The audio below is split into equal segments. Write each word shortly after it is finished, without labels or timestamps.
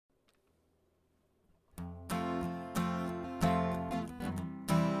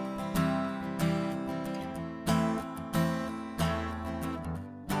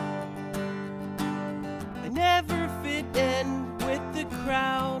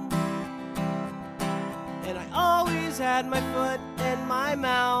crowd. And I always had my foot in my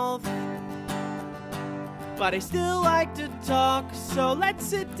mouth. But I still like to talk, so let's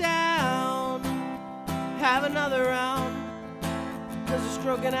sit down. Have another round, 'cause we're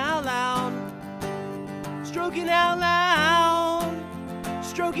stroking out loud. Stroking out loud.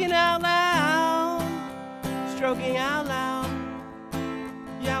 Stroking out loud. Stroking out loud.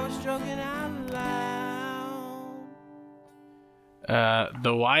 Yeah, we're stroking out loud.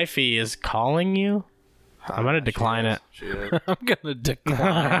 The wifey is calling you? I'm going to decline it. I'm going to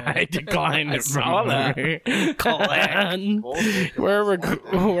decline I declined it from saw that. her. Glenn.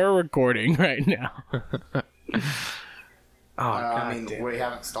 We're recording right now. We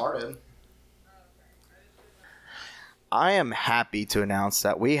haven't started. I am happy to announce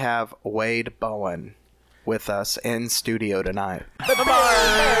that we have Wade Bowen with us in studio tonight.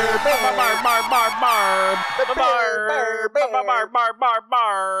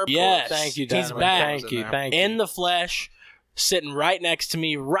 Yes, Thank you, he's Donovan. back. Thank you. In the flesh, sitting right next to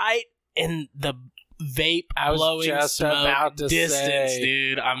me, right in the vape I was blowing just smoke about to distance, say.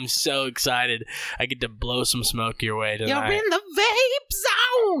 dude. I'm so excited. I get to blow some smoke your way tonight. You're in the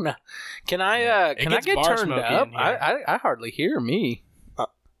vape zone. Can I gets get bar turned smoky up? in here. I hardly hear me.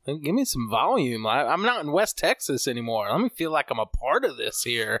 Give me some volume. I'm not in West Texas anymore. Let me feel like I'm a part of this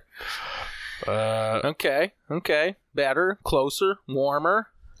here. Okay. Better, closer, warmer.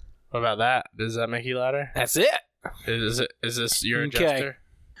 What about that? Does that make you louder? That's it. Is this your Okay. adjuster?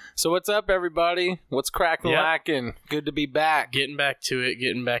 So what's up, everybody? What's cracking, Yep. lacking? Good to be back. Getting back to it,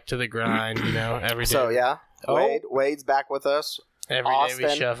 getting back to the grind, every day. So, yeah, Wade's back with us. Every day Austin.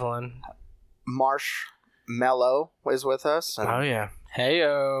 we shuffling. Marshmello is with us. And Oh, yeah.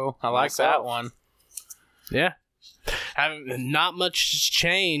 Heyo. I like that Myself. one. Yeah. Not much has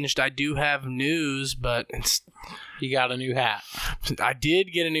changed. I do have news, but You got a new hat. I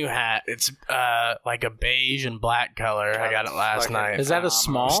did get a new hat. It's like a beige and black color. I got it last night. Is that a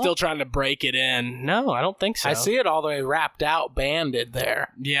small? I'm still trying to break it in. No, I don't think so. I see it all the way wrapped out, banded there.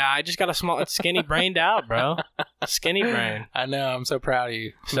 Yeah, I just got a small. It's skinny brained out, bro. Skinny brain. I know. I'm so proud of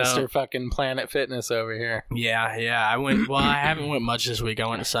you, So- Mr. fucking Planet Fitness over here. Yeah. I went. Well, I haven't went much this week. I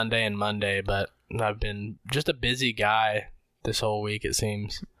went Sunday and Monday, but I've been just a busy guy this whole week. It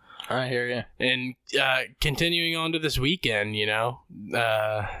seems. I hear you. And continuing on to this weekend,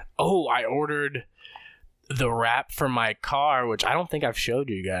 I ordered the wrap for my car, which I don't think I've showed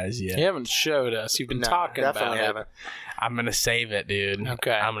you guys yet. You haven't showed us. You've been No, talking about definitely it. haven't. I'm going to save it, dude.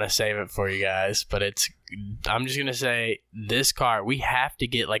 Okay. I'm going to save it for you guys. But I'm just going to say this car, we have to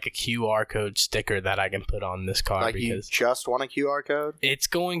get like a QR code sticker that I can put on this car Like, you because just want a QR code? it's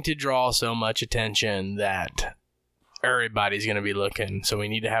going to draw so much attention that everybody's going to be looking. So we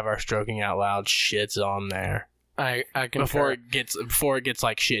need to have our Stroking Out Loud shits on there I can before it gets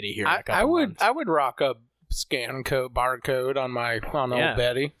like shitty here. In a couple I would months. I would rock a scan code barcode on Yeah. old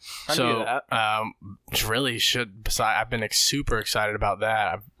Betty. I So, do that. really should. I've been super excited about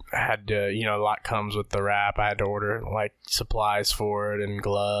that. I've had to, a lot comes with the wrap. I had to order like supplies for it and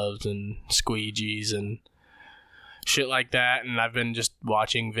gloves and squeegees and shit like that. And I've been just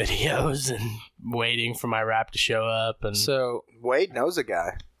watching videos and waiting for my wrap to show up. And So Wade knows a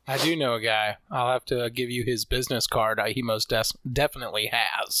guy. I do know a guy. I'll have to give you his business card. He most definitely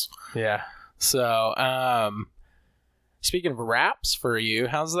has. yeah, So, speaking of wraps for you,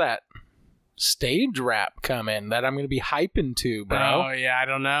 how's that stage wrap coming that I'm going to be hyping to, bro? Oh yeah, I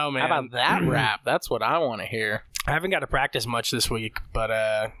don't know, man. How about that rap? That's what I want to hear. I haven't got to practice much this week,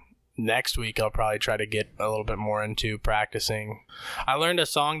 but next week I'll probably try to get a little bit more into practicing. I learned a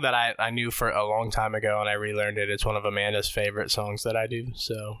song that I knew for a long time ago, and I relearned it. It's one of Amanda's favorite songs that I do.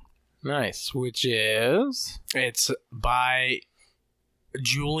 So Nice. Which is? it's by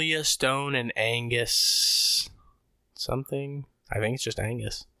Julia Stone and Angus something. I think it's just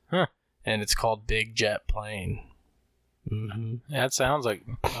Angus. Huh. And it's called Big Jet Plane. Mm-hmm. That sounds like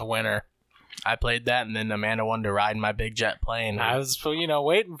a winner. I played that, and then Amanda wanted to ride in my big jet plane. I was,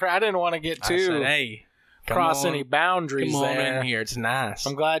 waiting for. I didn't want to get I too said, hey, come cross on, any boundaries come on there. in here. It's nice.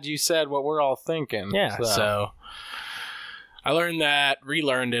 I'm glad you said what we're all thinking. Yeah, so I learned that,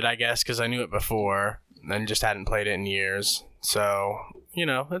 relearned it, I guess, because I knew it before, and just hadn't played it in years. So,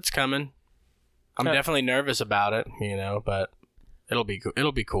 it's coming. I'm Okay. definitely nervous about it, but it'll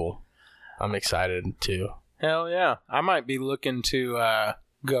be cool. I'm excited too. Hell yeah. I might be looking to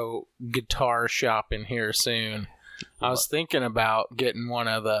go guitar shopping here soon. I was thinking about getting one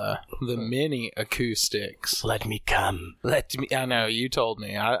of the mini acoustics. Let me come. I know, you told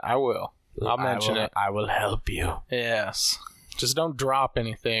me. I will. I'll mention it. I will help you. Yes. Just don't drop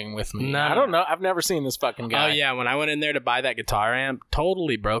anything with me. No. I don't know. I've never seen this fucking guy. Oh yeah, when I went in there to buy that guitar amp,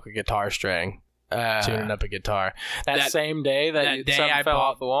 totally broke a guitar string. Tuning up a guitar. That same day that something fell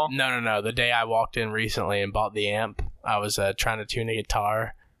off the wall? No. The day I walked in recently and bought the amp, I was trying to tune a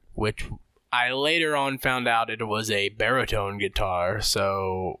guitar, which I later on found out it was a baritone guitar.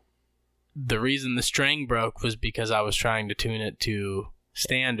 So the reason the string broke was because I was trying to tune it to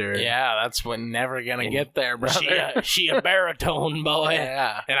standard. Yeah, that's what never gonna get there, brother. She a baritone boy.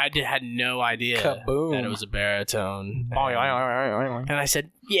 Yeah. And I had no idea Kaboom. that it was a baritone. And I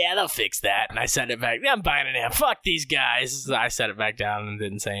said, yeah, they'll fix that. And I set it back. I'm buying it now. Fuck these guys. I set it back down and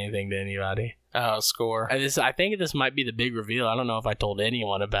didn't say anything to anybody. Oh, score. I think this might be the big reveal. I don't know if I told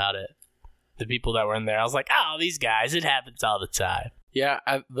anyone about it. The people that were in there, I was like, oh, these guys, it happens all the time. Yeah,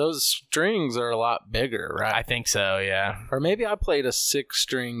 those strings are a lot bigger, right? I think so, yeah. Or maybe I played a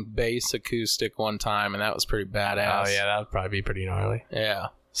 6-string bass acoustic one time, and that was pretty badass. Oh, yeah, that would probably be pretty gnarly. Yeah,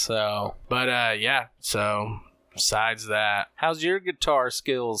 so... But, yeah, so... Besides that, how's your guitar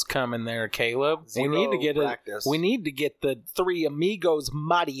skills coming there, Caleb? We need to get the Three Amigos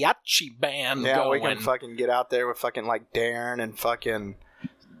mariachi band going. Yeah, we can fucking get out there with fucking like Darren and fucking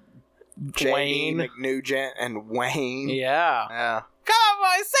Wayne McNugent and Wayne. Yeah. Come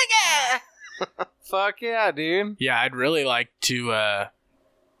on, boys, sing it! Fuck yeah, dude. Yeah, I'd really like to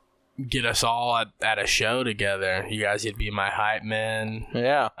get us all at a show together. You guys could be my hype men.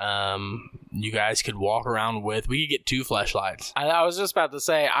 Yeah. You guys could walk around with. We could get 2 fleshlights. I was just about to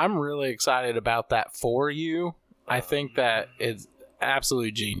say, I'm really excited about that for you. I think that it's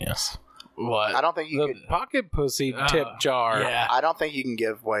absolute genius. What? I don't think you could... pocket pussy tip jar. Yeah. I don't think you can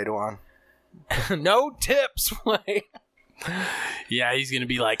give Wade one. No tips, Wade. Yeah, he's going to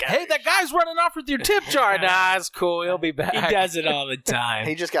be like, hey, that guy's running off with your tip jar. Nah, it's cool. He'll be back. He does it all the time.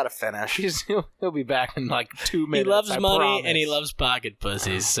 He just got to finish. He'll be back in like 2 minutes. He loves money promise. and he loves pocket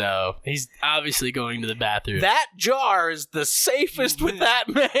pussies, so he's obviously going to the bathroom. That jar is the safest with that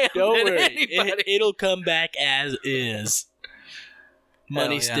man. Don't worry. It'll come back as is.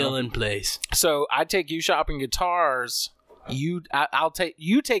 Money still in place. So I take you shopping guitars. You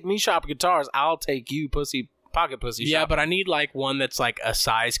take me shopping guitars. I'll take you pocket pussy. Yeah, shopping. but I need like one that's like a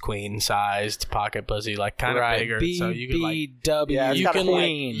size queen sized pocket pussy, like kind of bigger, so you can like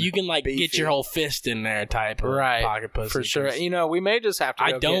you can like get your whole fist in there type of pocket pussy for sure. You know, we may just have to.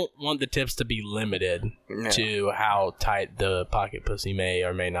 I don't want the tips to be limited to how tight the pocket pussy may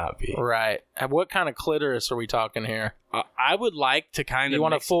or may not be. Right. And what kind of clitoris are we talking here? I would like to kind of. You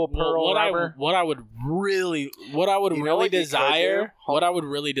want a full pearl rubber? What I would really desire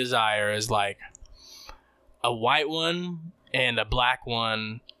is like a white one and a black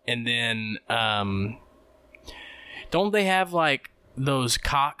one, and then don't they have like those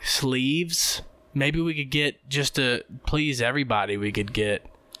cock sleeves? Maybe we could get, just to please everybody, we could get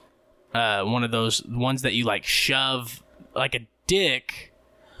one of those ones that you like shove like a dick,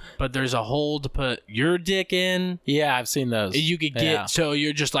 but there's a hole to put your dick in. Yeah, I've seen those. You could get, so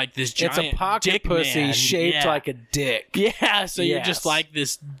you're just like this giant it's a pocket dick pussy man. shaped like a dick. Yeah, so you're just like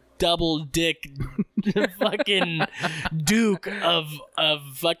this double dick fucking duke of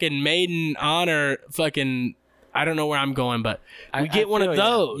fucking maiden honor fucking, I don't know where I'm going, but we get one of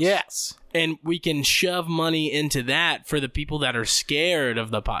those. Yes. And we can shove money into that for the people that are scared of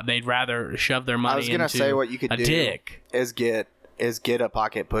the pot. They'd rather shove their money into a dick. I was going to say what you could do is get a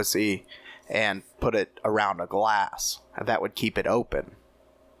pocket pussy and put it around a glass. That would keep it open.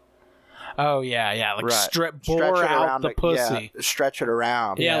 Oh, yeah. Like bore out the pussy. Yeah, stretch it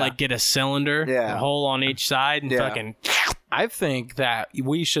around. Yeah, like get a cylinder, a hole on each side, and fucking... I think that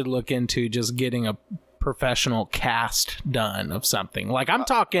we should look into just getting a professional cast done of something. Like, I'm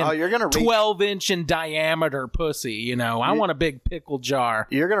talking 12-inch in diameter pussy, you know. I want a big pickle jar.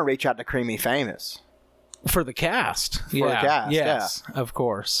 You're going to reach out to Creamy Famous. For the cast. For the cast, yes, of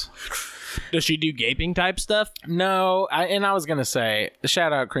course. Does she do gaping type stuff? No, I was going to say,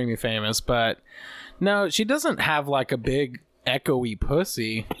 shout out Creamy Famous, but no, she doesn't have like a big echoey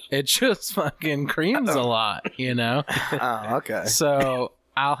pussy. It just fucking creams a lot, you know? Oh, okay. So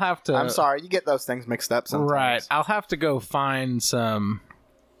I'll have to... I'm sorry, you get those things mixed up sometimes. Right. I'll have to go find some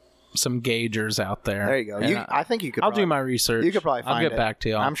gaugers out there. There you go. I think you could I'll do my research. You could probably find it. I'll get back to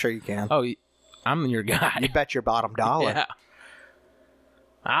you. I'm sure you can. Oh, I'm your guy. You bet your bottom dollar. Yeah.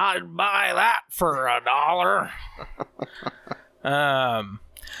 I'd buy that for $1.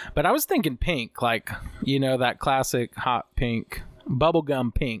 But I was thinking pink, like, you know, that classic hot pink,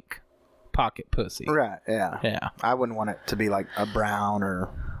 bubblegum pink pocket pussy. Right, yeah. Yeah. I wouldn't want it to be like a brown or...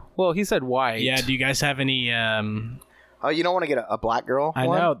 Well, he said white. Yeah, do you guys have any Oh, you don't want to get a black girl I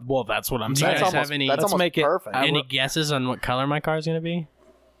one? know. Well, that's what I'm Do you saying. guys have any? That's Let's almost make it perfect. Any guesses on what color my car is going to be?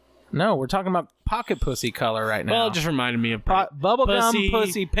 No, we're talking about pocket pussy color right now. Well, it just reminded me of bubblegum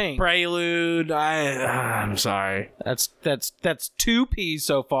pussy pink. Prelude. I'm sorry. That's 2 P's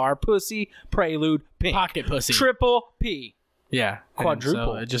so far. Pussy, prelude, pink. Pocket pussy. Triple P. Yeah.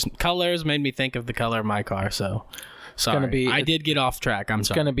 Quadruple. So it just colors made me think of the color of my car. So sorry. I did get off track. I'm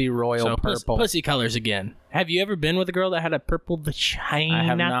sorry. It's gonna be royal purple. Pussy colors again. Have you ever been with a girl that had a purple vagina? I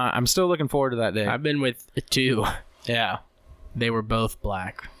have not. I'm still looking forward to that day. I've been with 2. Yeah. They were both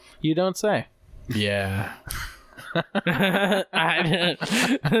black. You don't say. Yeah.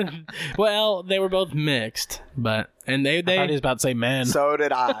 Well, they were both mixed, and they I thought he was about to say men. So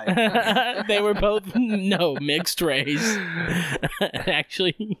did I. they were both mixed race.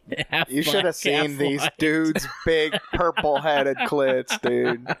 Actually, you should have seen these dudes' big purple-headed clits,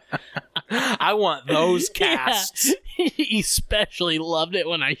 dude. I want those casts. Yeah. He especially loved it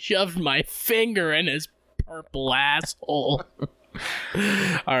when I shoved my finger in his purple asshole.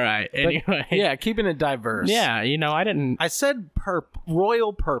 All right. Anyway, yeah, keeping it diverse. Yeah, I didn't. I said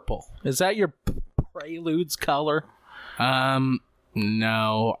royal purple. Is that your Prelude's color?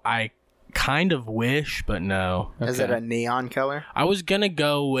 No. I kind of wish, but no. Okay. Is it a neon color? I was gonna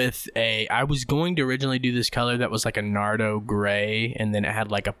go with I was going to originally do this color that was like a Nardo gray, and then it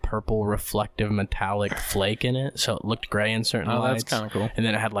had like a purple reflective metallic flake in it, so it looked gray in certain lights. That's kind of cool. And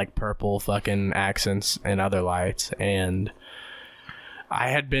then it had like purple fucking accents in other lights, and I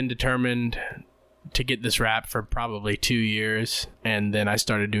had been determined to get this wrap for probably 2 years, and then I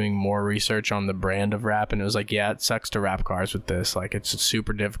started doing more research on the brand of wrap, and it was like, yeah, it sucks to wrap cars with this. Like, it's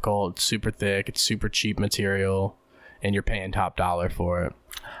super difficult, it's super thick, it's super cheap material, and you're paying top dollar for it.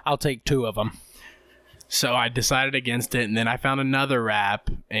 I'll take 2 of them. So I decided against it, and then I found another wrap,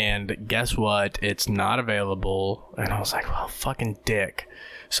 and guess what? It's not available, and I was like, well, fucking dick.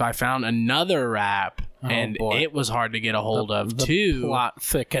 So I found another wrap, and it was hard to get a hold of, too. The plot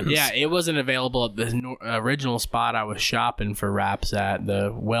thickens. Yeah, it wasn't available at the original spot I was shopping for wraps at,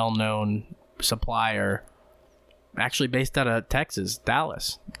 the well-known supplier, actually based out of Texas,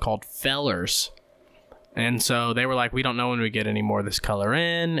 Dallas, called Fellers. And so they were like, we don't know when we get any more of this color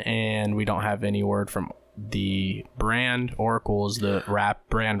in, and we don't have any word from the brand. Oracle is the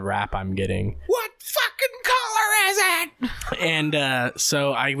brand wrap I'm getting. What fucking color is it? And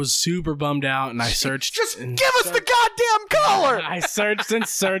so I was super bummed out, and I searched. Just give us the goddamn color! I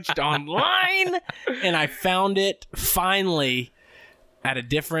searched online, and I found it finally at a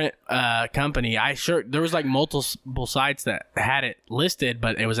different company. There was like multiple sites that had it listed,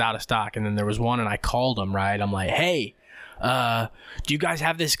 but it was out of stock. And then there was one, and I called them, right? I'm like, hey, do you guys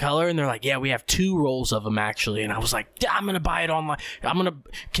have this color? And they're like, yeah, we have 2 rolls of them actually. And I was like, I'm gonna buy it online.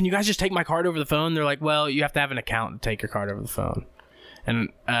 Can you guys just take my card over the phone? They're like, well, you have to have an account to take your card over the phone. And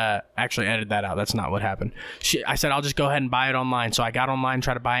actually edit that out. That's not what happened. I said, I'll just go ahead and buy it online. So I got online,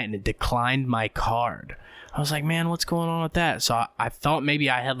 tried to buy it, and it declined my card. I was like, man, what's going on with that? So I thought maybe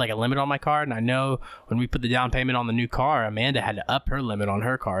I had like a limit on my card, and I know when we put the down payment on the new car, Amanda had to up her limit on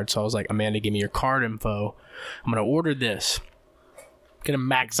her card. So I was like, Amanda, give me your card info. I'm going to order this. Gonna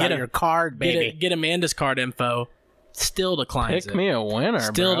max out your card, baby. Get Amanda's card info. Still declines. Pick me a winner,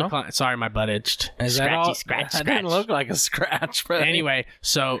 Still bro. declines. Sorry, my butt itched. Is Scratch. That didn't look like a scratch, bro. Anyway,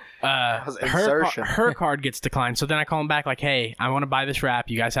 so her card gets declined. So then I call them back like, hey, I want to buy this wrap.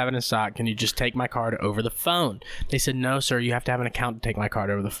 You guys have it in stock. Can you just take my card over the phone? They said, no, sir. You have to have an account to take my card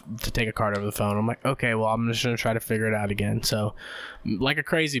to take a card over the phone. I'm like, okay, well, I'm just gonna try to figure it out again. So, like a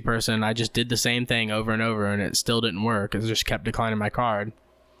crazy person, I just did the same thing over and over, and it still didn't work. It just kept declining my card.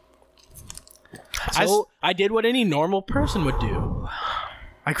 So I did what any normal person would do.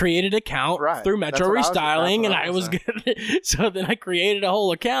 I created an account through Metro Restyling, and I was good. So then I created a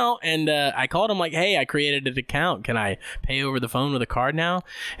whole account, and I called them like, hey, I created an account. Can I pay over the phone with a card now?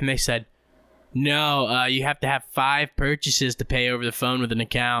 And they said, no, you have to have 5 purchases to pay over the phone with an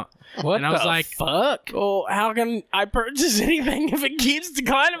account. What and I was like, fuck? Well, how can I purchase anything if it keeps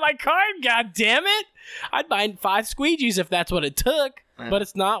declining my card? God damn it. I'd buy 5 squeegees if that's what it took. But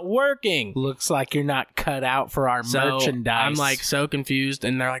it's not working. Looks like you're not cut out for our merchandise. I'm like so confused,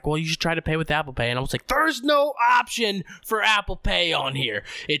 and they're like, well, you should try to pay with Apple Pay. And I was like, there's no option for Apple Pay on here.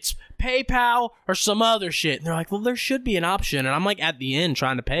 It's PayPal or some other shit. And they're like, well, there should be an option. And I'm like at the end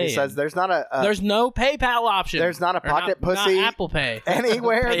trying to pay. He says there's not there's no PayPal option. There's not a pocket pussy. Not Apple Pay.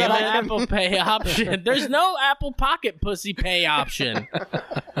 Anywhere that I can... Apple Pay option. There's no Apple Pocket Pussy Pay option.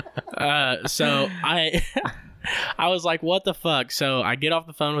 So I was like, what the fuck? So I get off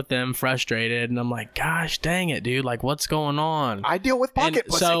the phone with them frustrated, and I'm like, gosh dang it, dude. Like, what's going on? I deal with pocket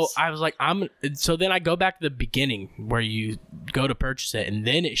pussies. So I was like, so then I go back to the beginning where you go to purchase it, and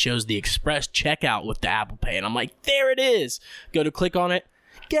then it shows the express checkout with the Apple Pay. And I'm like, there it is. Go to click on it.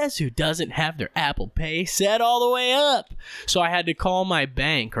 Guess who doesn't have their Apple Pay set all the way up? So I had to call my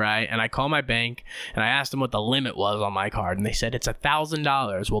bank, right? And I called my bank, and I asked them what the limit was on my card, and they said it's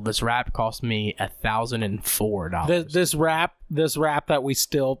 $1,000. Well, this wrap cost me $1,004. This wrap that we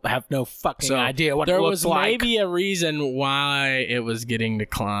still have no fucking idea what it looks like. There was maybe a reason why it was getting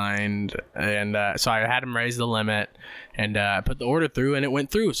declined, and so I had them raise the limit, and I put the order through, and it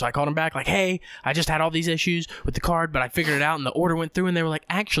went through. So I called them back like, hey, I just had all these issues with the card, but I figured it out, and the order went through, and they were like,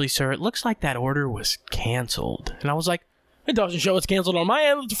 actually, sir, it looks like that order was canceled. And I was like, it doesn't show it's canceled on my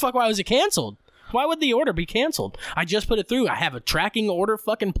end. What the fuck, why was it canceled? Why would the order be canceled? I just put it through. I have a tracking order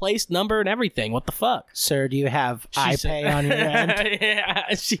fucking placed number and everything. What the fuck? Sir, do you have iPay on your end?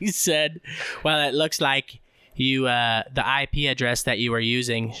 Yeah, she said, well, it looks like you the IP address that you were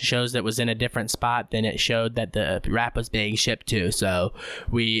using shows that was in a different spot than it showed that the wrap was being shipped to. So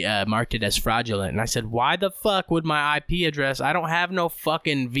we marked it as fraudulent. And I said, why the fuck would my IP address? I don't have no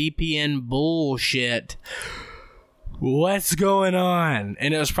fucking VPN bullshit. What's going on?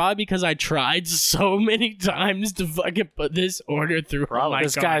 And it was probably because I tried so many times to fucking put this order through. Probably.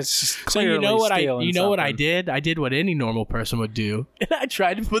 This guy's clearly what I did? I did what any normal person would do. And I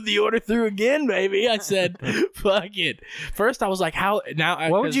tried to put the order through again, baby. I said, fuck it. First, I was like, how?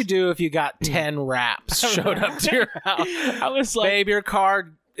 Now, what would you do if you got 10 wraps showed up to your house? I was like, babe, your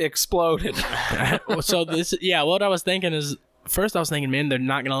card exploded. So what I was thinking is, first I was thinking, man, they're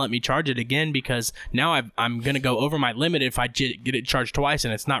not going to let me charge it again because now I'm going to go over my limit if I get it charged twice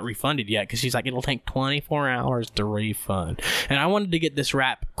and it's not refunded yet, because she's like, it'll take 24 hours to refund. And I wanted to get this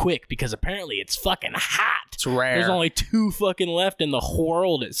wrap quick because apparently it's fucking hot. It's rare. There's only 2 fucking left in the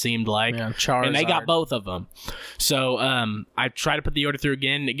world, it seemed like. Yeah, Charizard. And they got both of them. So I tried to put the order through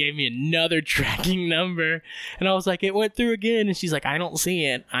again, and it gave me another tracking number. And I was like, it went through again. And she's like, I don't see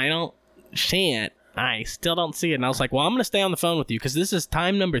it. I still don't see it. And I was like, well, I'm going to stay on the phone with you because this is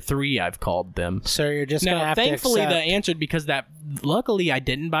time number 3 I've called them. So you're just going to have to accept. Thankfully, they answered because luckily I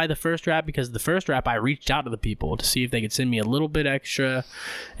didn't buy the first wrap, because the first wrap I reached out to the people to see if they could send me a little bit extra.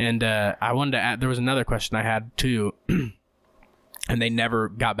 And I wanted to add, there was another question I had too, and they never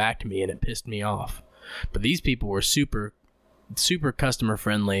got back to me, and it pissed me off. But these people were super, super customer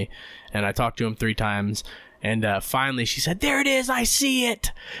friendly, and I talked to them 3 times. And finally she said, there it is, I see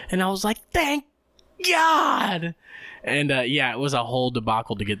it. And I was like, thank God. And it was a whole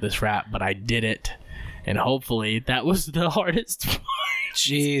debacle to get this wrap, but I did it, and hopefully that was the hardest part.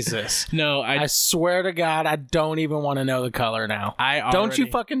 Jesus. No, I swear to God, I don't even want to know the color now. Don't you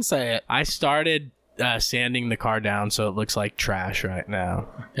fucking say it. I started sanding the car down so it looks like trash right now.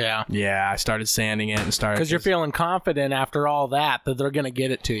 Yeah, I started sanding it and started, because you're feeling confident after all that they're gonna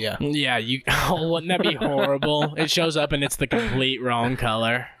get it to you. Yeah, wouldn't that be horrible? It shows up and it's the complete wrong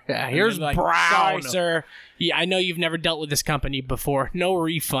color. Yeah, here's like, brown. Sorry, sir. Yeah, I know you've never dealt with this company before. No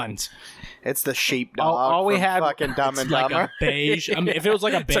refunds. It's the sheepdog. All we had fucking Dumb and like Dumber. A beige. I mean, if it was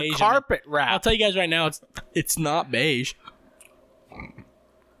like a beige, it's a carpet wrap. I'll tell you guys right now, it's not beige.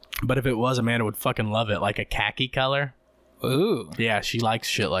 But if it was, Amanda would fucking love it, like a khaki color. Ooh. Yeah, she likes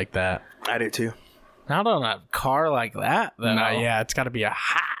shit like that. I do too. Not on a car like that, though. No, yeah, it's got to be a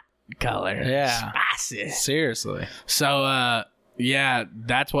hot color. Yeah. Spicy. Seriously. So,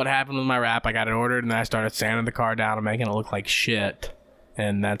 that's what happened with my wrap. I got it ordered, and then I started sanding the car down and making it look like shit.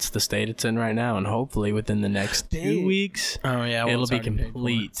 And that's the state it's in right now. And hopefully within the next 2 weeks, it'll be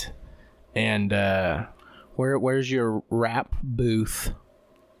complete. And where's your wrap booth?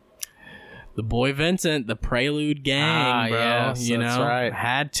 The boy Vincent, the Prelude gang, bro. Yes, that's right.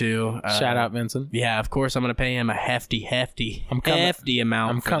 Had to. Shout out, Vincent. Yeah, of course, I'm going to pay him a hefty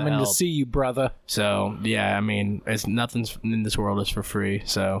amount. I'm coming to see you, brother. So, yeah, I mean, nothing's in this world is for free.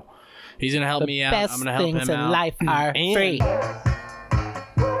 So, he's going to help me out. I'm going to help him out. The best things in life are free.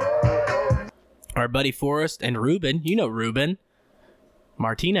 Our buddy Forrest and Ruben, you know Ruben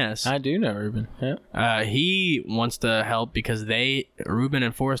Martinez. I do know Ruben. Yeah. He wants to help because Ruben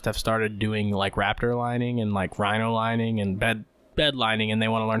and Forrest have started doing like raptor lining and like rhino lining and bed lining, and they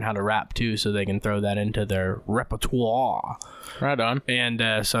want to learn how to wrap too, so they can throw that into their repertoire. Right on. And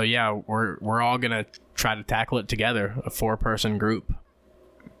we're all gonna try to tackle it together, a 4-person group.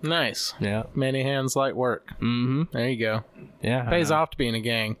 Nice. Yeah. Many hands, light work. Mm-hmm. There you go. Yeah. Pays off to be in a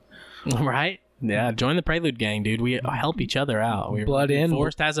gang. Right? Yeah, join the Prelude gang, dude. We help each other out. Blood in,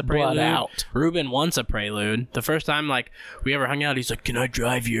 Forrest has a Prelude. blood out. Ruben wants a Prelude. The first time like we ever hung out, he's like, "Can I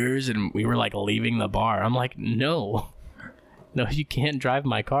drive yours?" And we were like leaving the bar. I'm like, "No, you can't drive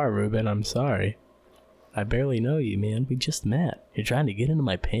my car, Ruben. I'm sorry. I barely know you, man. We just met. You're trying to get into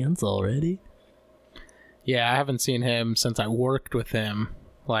my pants already." Yeah, I haven't seen him since I worked with him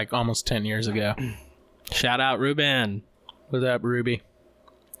like almost 10 years ago. Shout out, Ruben. What's up, Ruby?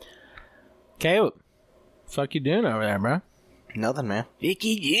 Caleb, fuck you doing over there, bro? Nothing, man. What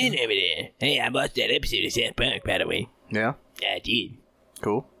you doing over there? Hey, I watched that episode of South Park, by the way. Yeah? I did.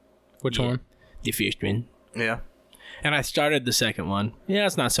 Cool. Which one? The first one. Yeah. And I started the second one. Yeah,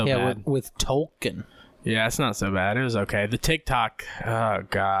 it's not so bad. With Tolkien. Yeah, it's not so bad. It was okay. The TikTok, oh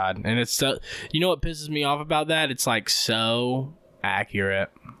God. And it's so, you know what pisses me off about that? It's like so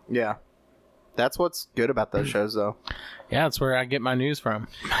accurate. Yeah. That's what's good about those shows, though. Yeah, that's where I get my news from.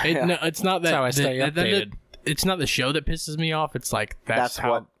 No, it's not that. That's how I stay updated. It's not the show that pisses me off. It's like, that's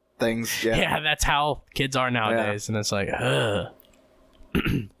how. What things, Yeah, that's how kids are nowadays. Yeah. And it's like, ugh.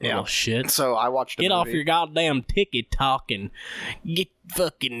 Little shit. So I watched a Get movie. off your goddamn TikTok and get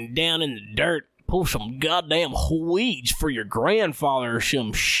fucking down in the dirt. Pull some goddamn weeds for your grandfather or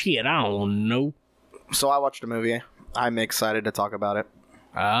some shit. I don't know. So I watched a movie. I'm excited to talk about it.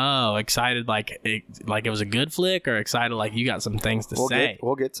 Oh, excited like it was a good flick, or excited like you got some things to say?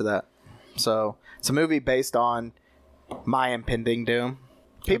 We'll get to that. So it's a movie based on my impending doom.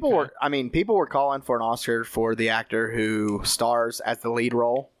 People were calling for an Oscar for the actor who stars as the lead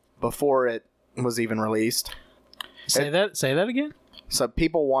role before it was even released. Say that again? So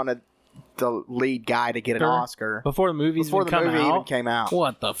people wanted the lead guy to get an Oscar before the movie even came out.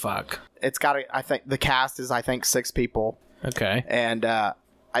 What the fuck? It's got I think the cast is 6 people. Okay. And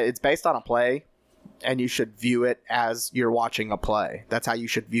it's based on a play, and you should view it as you're watching a play. That's how you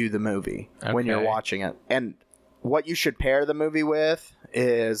should view the movie when you're watching it. And what you should pair the movie with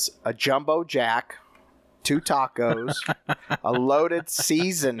is a jumbo jack, 2 tacos, a loaded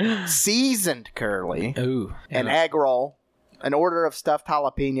seasoned curly, an egg roll, an order of stuffed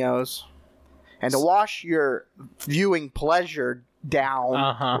jalapenos, and to wash your viewing pleasure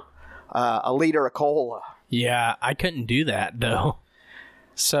down, a liter of cola. Yeah, I couldn't do that though.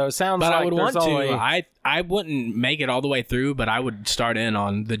 So it sounds but like I would want to. I wouldn't make it all the way through, but I would start in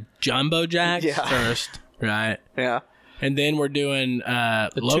on the jumbo jacks first, right? Yeah. And then we're doing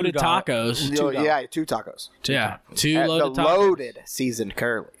loaded tacos. 2 tacos. Yeah, 2 loaded the tacos. Loaded seasoned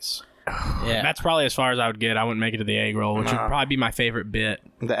curlies. Yeah, that's probably as far as I would get. I wouldn't make it to the egg roll, which would probably be my favorite bit.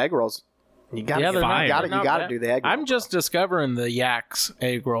 The egg rolls. You gotta do the egg rolls. I'm just discovering the Yak's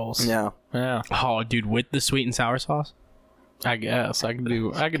egg rolls. Yeah. Oh, dude, with the sweet and sour sauce? I guess I could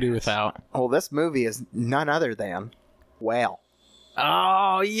do without. Well, this movie is none other than Whale.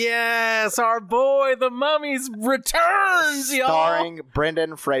 Oh yes, our boy the Mummy's returns, y'all. Starring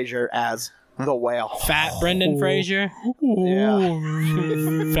Brendan Fraser as the Whale. Fat Brendan Fraser.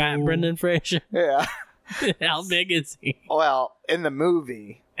 Yeah. Fat Brendan Fraser. Yeah. How big is he? Well, in the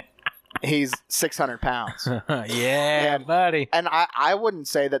movie, he's 600 pounds. Yeah, buddy. And I wouldn't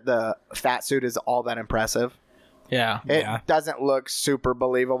say that the fat suit is all that impressive. Yeah. It doesn't look super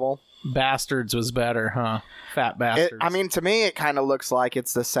believable. Bastards was better, huh? Fat Bastards. To me, it kind of looks like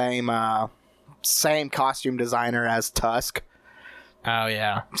it's the same costume designer as Tusk. Oh,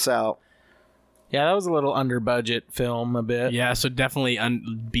 yeah. So... Yeah, that was a little under budget film a bit. Yeah, so definitely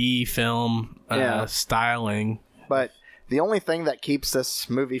B film styling. But the only thing that keeps this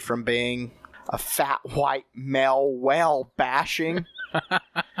movie from being a fat white male whale bashing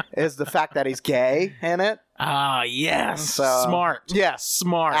is the fact that he's gay in it. Ah, yes. So, smart. Yes.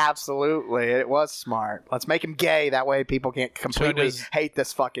 Smart. Absolutely. It was smart. Let's make him gay. That way people can't completely hate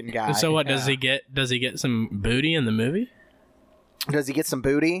this fucking guy. So what, does he get some booty in the movie? Does he get some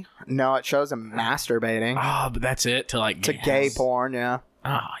booty? No, it shows him masturbating. Oh, but that's it to gay porn, yeah.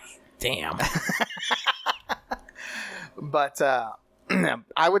 Oh, damn. But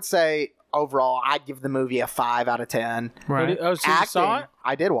I would say overall, I'd give the movie a 5 out of 10. Right. So acting, you saw it?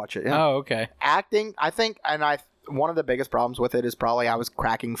 I did watch it. Yeah. Oh, okay. Acting, I think, one of the biggest problems with it is probably I was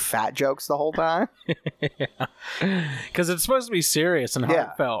cracking fat jokes the whole time. Because it's supposed to be serious and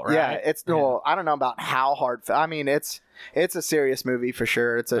heartfelt, right? Yeah, well, I don't know about how heartfelt. I mean, it's a serious movie for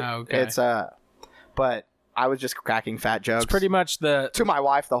sure. But I was just cracking fat jokes. It's pretty much to my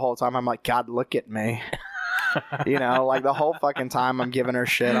wife the whole time. I'm like, God, look at me. Like the whole fucking time I'm giving her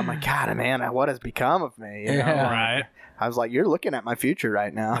shit. I'm like, God, man, what has become of me? Right. I was like, you're looking at my future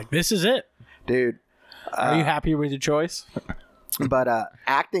right now. Like, this is it, dude. Are you happy with your choice? But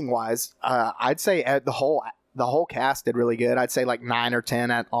acting wise, I'd say the whole the whole cast did really good. I'd say like 9 or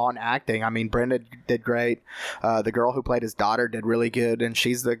 10 on acting. I mean, Brenda did great. The girl who played his daughter did really good, and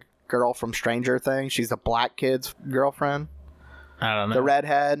she's the girl from Stranger Things. She's the black kid's girlfriend. I don't know. The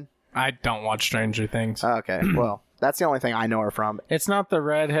redhead. I don't watch Stranger Things. Okay, well, that's the only thing I know her from. It's not the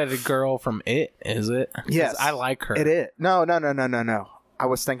redheaded girl from It, is it? Yes. I like her. It is. No. I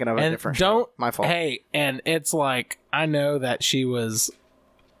was thinking of a different show. My fault. Hey, and it's like, I know that she was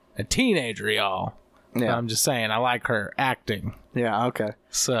a teenager, y'all. Yeah. I'm just saying, I like her acting. Yeah, okay.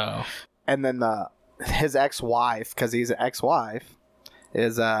 So. And then his ex-wife, because he's an ex-wife,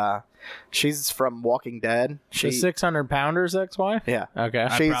 is she's from Walking Dead. The 600-pounder's ex-wife? Yeah. Okay.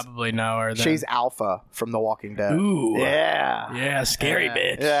 I probably know her then. She's Alpha from The Walking Dead. Ooh. Yeah. Yeah, scary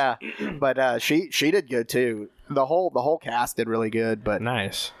bitch. Yeah. But she did good too. The whole cast did really good, but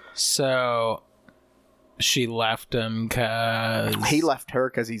nice. So she left him because he left her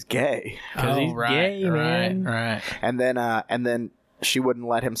because he's gay. Because he's gay, man. Right. And then she wouldn't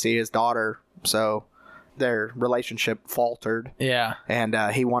let him see his daughter, so their relationship faltered. Yeah. And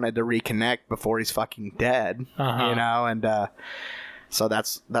he wanted to reconnect before he's fucking dead. You know, and so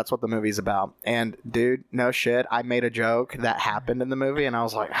that's what the movie's about. And dude, no shit, I made a joke that happened in the movie, and I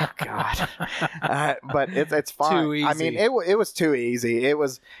was like, oh god. But it's fine. Too easy. I mean, it was too easy.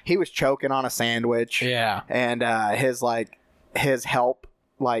 He was choking on a sandwich. Yeah. And his help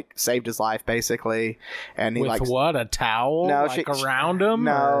saved his life basically, and he with what, a towel? No, around him?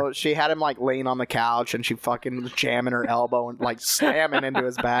 No, or? She had him lean on the couch, and she fucking was jamming her elbow and slamming into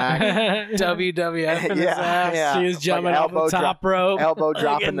his back. WWF in his ass. Yeah. She was jumping off the top rope, elbow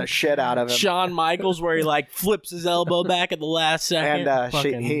dropping the shit out of him. Shawn Michaels, where he flips his elbow back at the last second.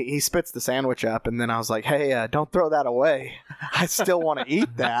 And he spits the sandwich up, and then I was like, hey, don't throw that away. I still want to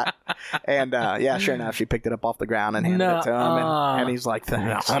eat that. And sure enough, she picked it up off the ground and handed it to him, and he's like,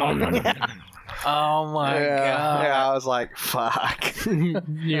 thanks. Oh my god. Yeah, I was like, fuck.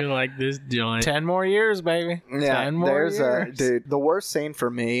 You're like, this joint. 10 more years, baby. Yeah, 10 more years. Dude, the worst scene for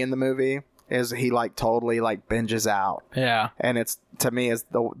me in the movie is he totally binges out. Yeah. And it's, to me, is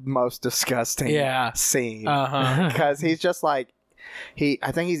the most disgusting scene. Because he's just I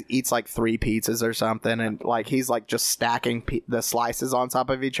think he eats 3 pizzas or something, and he's just stacking the slices on top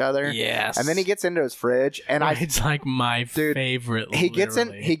of each other. Yes. And then he gets into his fridge, and it's my favorite. He gets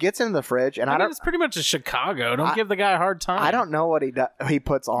in the fridge, and it's pretty much a Chicago. Don't give the guy a hard time. I don't know what he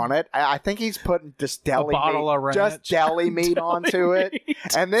puts on it. I think he's putting just deli meat onto it,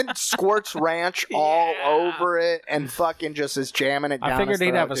 and then squirts ranch all over it, and fucking just is jamming it down. I figured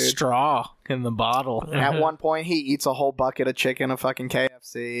he'd have a straw in the bottle. At one point, he eats a whole bucket of chicken of fucking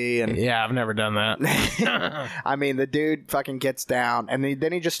KFC, and yeah, I've never done that. I mean, the dude fucking gets down, and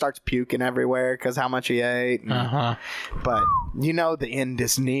then he just starts puking everywhere because how much he ate. But the end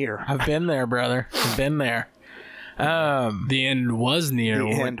is near. I've been there, brother. I've been there. The end was near.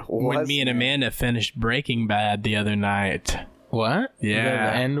 When me and Amanda finished Breaking Bad the other night. What?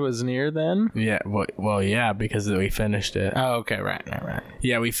 Yeah. The end was near then? Yeah. Well, yeah, because we finished it. Oh, okay. Right.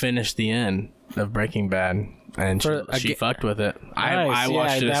 Yeah, we finished the end of Breaking Bad, and she fucked with it. Nice. I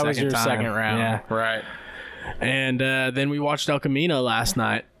watched it a second time. That was your second round. Yeah. Right. And then we watched El Camino last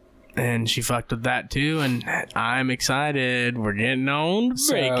night, and she fucked with that too, and I'm excited. We're getting on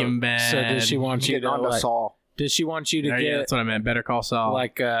Breaking Bad. So did she want you to Saul? Did she want you to get... that's what I meant. Better Call Saul.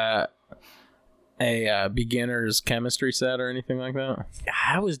 A beginner's chemistry set or anything like that?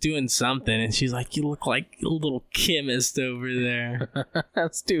 I was doing something, and she's like, you look like a little chemist over there.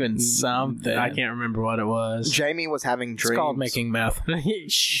 That's doing something. I can't remember what it was. Jamie was having dreams. It's called making meth.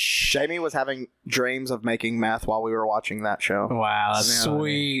 Jamie was having dreams of making meth while we were watching that show. Wow, that's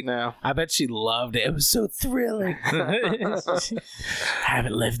sweet. No. I bet she loved it. It was so thrilling. I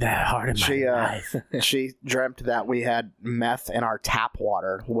haven't lived that hard in my life. She dreamt that we had meth in our tap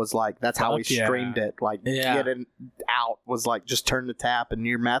water. That's how we streamed it. Getting out was just turn the tap and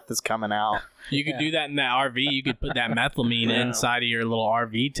your meth is coming out. You could do that in that RV. You could put that methylamine inside of your little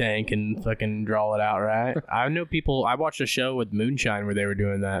RV tank and fucking draw it out, right? I know people. I watched a show with Moonshine where they were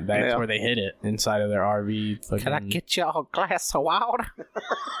doing that. That's where they hid it inside of their RV. Fucking... Can I get you a glass of water?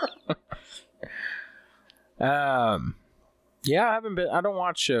 Yeah, I haven't been. I don't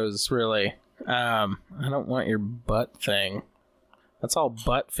watch shows really. I don't want your butt thing. That's all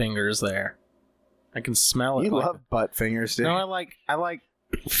butt fingers there. I can smell it. You love butt fingers, dude. No, I like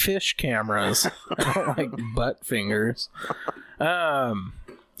fish cameras. I don't like butt fingers. Yeah,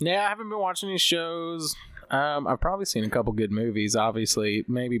 I haven't been watching these shows. I've probably seen a couple good movies, obviously.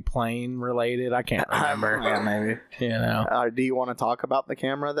 Maybe plane related. I can't remember. Yeah, maybe. Do you want to talk about the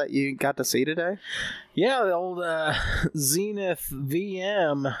camera that you got to see today? Yeah, the old Zenith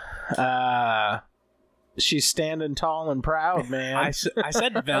VM. She's standing tall and proud, man. I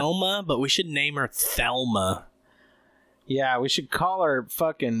said Velma, but we should name her Thelma. Yeah, we should call her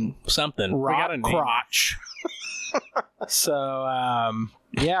fucking something. Rock Crotch. So,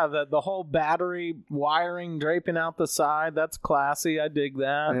 yeah, the whole battery wiring draping out the side, that's classy. I dig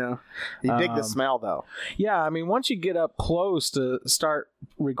that. Yeah. You dig the smell, though. Yeah, I mean, once you get up close to start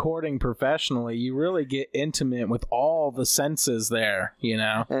recording professionally, you really get intimate with all the senses there, you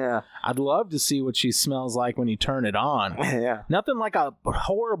know? Yeah. I'd love to see what she smells like when you turn it on. Yeah. Nothing like a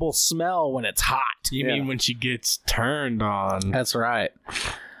horrible smell when it's hot. You mean when she gets turned on? That's right.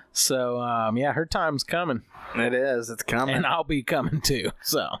 So, yeah, her time's coming. It is. It's coming. And I'll be coming too.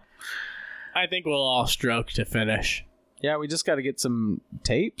 So, I think we'll all stroke to finish. Yeah, we just got to get some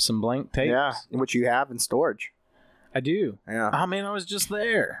tape, some blank tape. Yeah, which you have in storage. I do. Yeah. Oh, man, I was just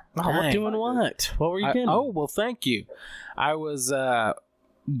there. Doing what? What were you getting? Oh, well, thank you. I was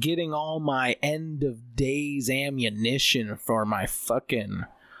getting all my end of days ammunition for my fucking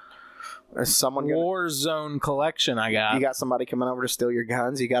Warzone collection I got. You got somebody coming over to steal your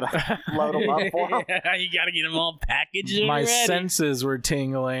guns? You got to load them up for them? You got to get them all packaged My ready. senses were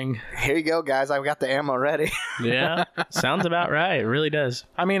tingling. Here you go, guys. I've got the ammo ready. Yeah, sounds about right. It really does.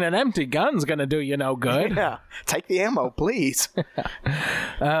 I mean, an empty gun's going to do you no good. Yeah, take the ammo, please.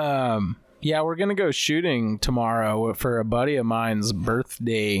 Yeah, we're going to go shooting tomorrow for a buddy of mine's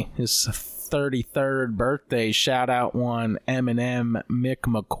birthday. His 33rd birthday. Shout out one Eminem Mick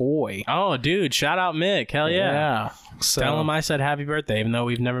McCoy. Oh, dude, shout out Mick. Hell yeah. Yeah. So, tell him I said happy birthday, even though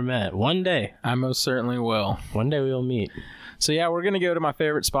we've never met. One day. I most certainly will. One day we will meet. So yeah, we're going to go to my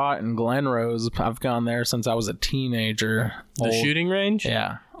favorite spot in Glen Rose. I've gone there since I was a teenager. The shooting range?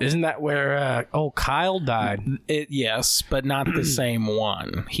 Yeah. Isn't that where Kyle died? Yes, but not the same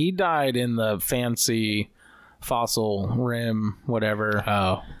one. He died in the fancy Fossil Rim,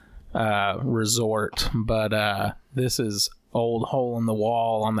 whatever, resort. But this is old hole in the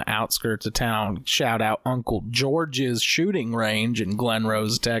wall on the outskirts of town. Shout out Uncle George's shooting range in Glen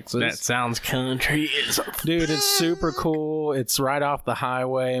Rose, Texas. That sounds country. Dude, it's super cool. It's right off the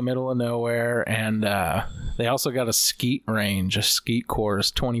highway, middle of nowhere, and they also got a skeet range, a skeet course.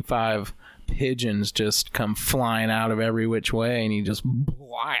 25 pigeons just come flying out of every which way, and you just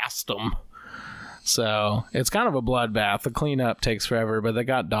blast them. So it's kind of a bloodbath. The cleanup takes forever, but they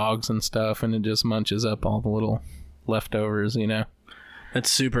got dogs and stuff, and it just munches up all the little leftovers, you know.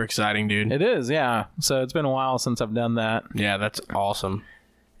 That's super exciting, dude. It is, yeah. So it's been a while since I've done that. Yeah, that's awesome.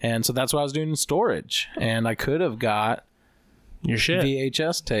 And so that's what I was doing in storage. And I could have got your shit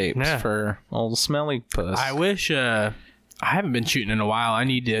VHS tapes for old smelly puss. I wish I haven't been shooting in a while. I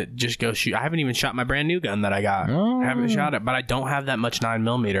need to just go shoot. I haven't even shot my brand new gun that I got. I haven't shot it, but I don't have that much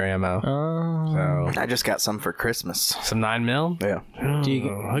 9mm ammo. So I just got some for Christmas. Some 9mm? Yeah.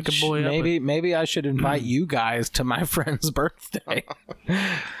 Hook a boy up. Maybe I should invite you guys to my friend's birthday.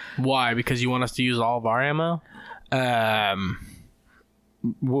 Why? Because you want us to use all of our ammo?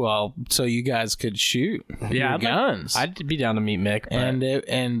 Well, so you guys could shoot your guns. I'd be down to meet Mick.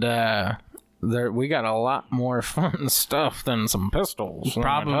 We got a lot more fun stuff than some pistols.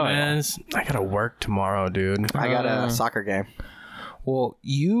 Problem is, I gotta work tomorrow, dude. I got a soccer game. Well,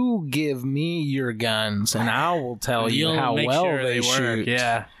 you give me your guns, and I will tell you how well they shoot.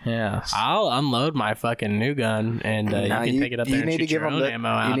 Yeah. I'll unload my fucking new gun, and you can take it up there and shoot your own ammo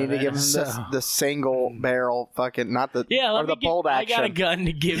out. You need to give him the single barrel fucking, not the or the bolt action. I got a gun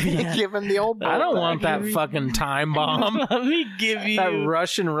to give you. Give him the old bolt. I don't want that fucking time bomb. Let me give you that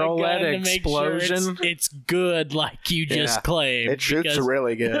Russian roulette explosion. Sure it's good, like you just claimed. It shoots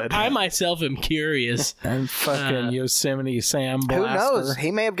really good. I myself am curious. And fucking Yosemite Sam Blaster. Who knows?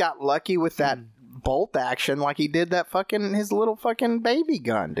 He may have got lucky with that bolt action like he did that fucking his little fucking baby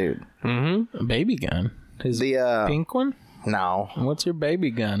gun, dude. Mm-hmm. A baby gun? The pink one? No. What's your baby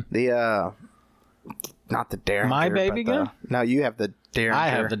gun? The not the Derringer. My baby gun? No, you have the Derringer. I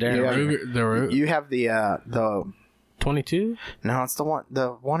have the Derringer. You have the 22? No, it's the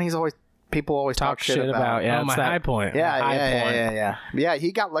one he's always people always talk shit about. Yeah, my high point. Yeah,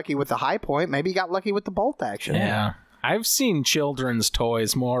 he got lucky with the high point. Maybe he got lucky with the bolt action. Yeah. I've seen children's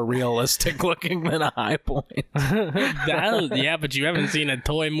toys more realistic looking than a high point. Yeah, but you haven't seen a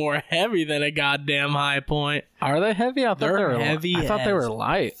toy more heavy than a goddamn high point. Are they heavy? I thought they were heavy. I thought they were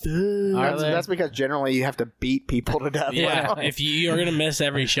light. That's because generally you have to beat people to death. Yeah, if you're gonna miss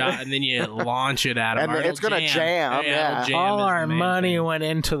every shot and then you launch it at them, and it's gonna jam. Yeah. All our money went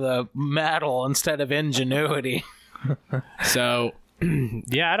into the metal instead of ingenuity. So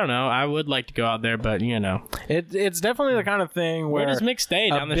Yeah, I don't know. I would like to go out there, but it's definitely the kind of thing where does Mick stay?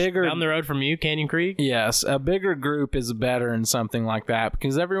 Down the road from you, Canyon Creek? Yes, a bigger group is better in something like that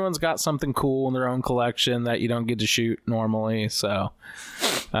because everyone's got something cool in their own collection that you don't get to shoot normally. So,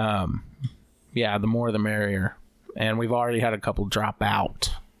 yeah, the more the merrier. And we've already had a couple drop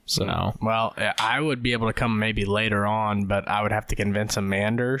out. So, well, I would be able to come maybe later on, but I would have to convince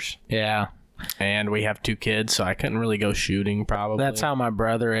Amanders. Yeah. And we have 2 kids, so I couldn't really go shooting probably. That's how my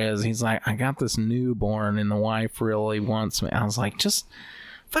brother is. He's like, I got this newborn and the wife really wants me. I was like, just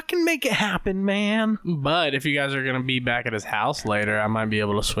fucking make it happen, man. But if you guys are going to be back at his house later, I might be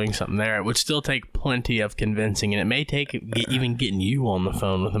able to swing something there. It would still take plenty of convincing, and it may take even getting you on the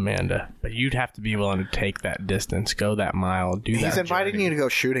phone with Amanda. But you'd have to be willing to take that distance, go that mile, do that. He's inviting you to go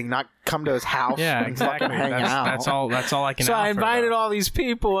shooting, not come to his house. Yeah, exactly. Hang out. That's all I can. So I invited all these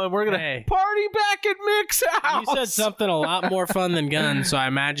people, and we're gonna party back at Mick's house. You said something a lot more fun than guns, so I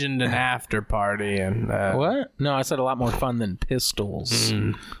imagined an after party. And what? No, I said a lot more fun than pistols.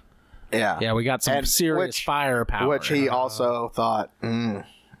 Yeah, we got some serious firepower. Which he also thought,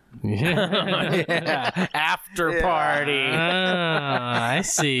 yeah, after party. I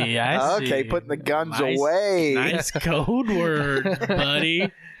see. Okay, putting the guns away. Nice code word,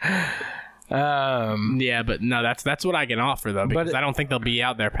 buddy. Yeah, but no, that's what I can offer though, because I don't think they'll be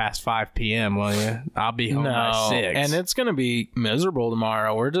out there past 5 p.m. Will you? I'll be home by 6. And it's gonna be miserable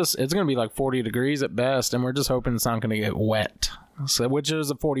tomorrow. It's gonna be like 40 degrees at best, and we're just hoping it's not gonna get wet. So, which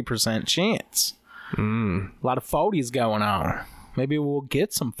is a 40% chance. A lot of 40s going on. Maybe we'll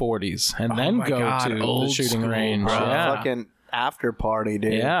get some 40s and then go to the shooting range. Bro. Yeah. Fucking after party,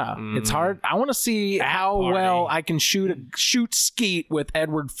 dude. Yeah, it's hard. I want to see how well I can shoot skeet with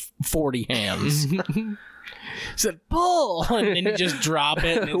Edward 40 hands. Said pull, and then you just drop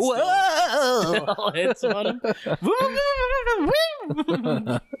it. And still hits on him.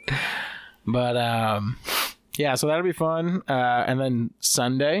 But yeah, so that'll be fun. And then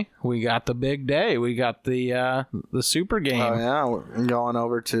Sunday we got the big day. We got the super game. Oh yeah, we're going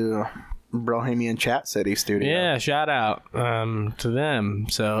over to Bohemian Chat City Studio. Yeah, shout out to them.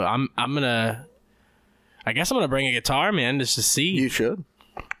 So I guess I'm gonna bring a guitar, man, just to see. You should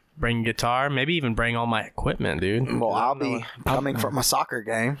bring a guitar, maybe even bring all my equipment, dude. Well, I'll be coming from a soccer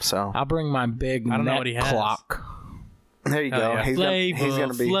game, so I'll bring my big net clock. There you go. Yeah. He's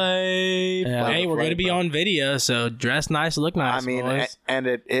gonna be. Yeah. Hey, we're gonna be on video, so dress nice, look nice. I mean, boys. and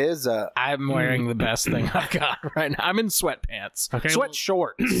it is I'm wearing the best thing I've got right now. I'm in sweatpants, sweat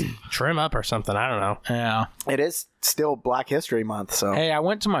shorts. Trim up or something. I don't know. Yeah, it is still Black History Month, so. Hey, I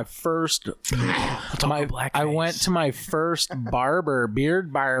went to my first. I went to my first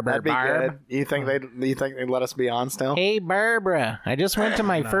beard barber. That'd be good. You think they'd let us be on still? Hey, Barbara, I just went to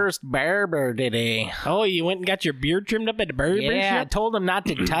my first barber today. Oh, you went and got your beard trimmed up at the barber shop? Yeah, I told them not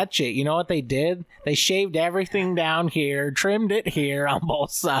to touch it. You know what they did? They shaved everything down here, trimmed it here on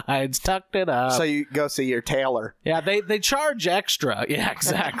both sides, tucked it up. So you go see your tailor. Yeah, they charge extra. Yeah,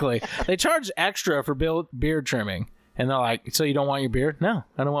 exactly. They charge extra for beard trimming. And they're like, so you don't want your beard? No,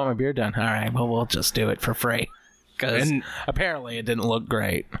 I don't want my beard done. All right, well, we'll just do it for free. Because apparently it didn't look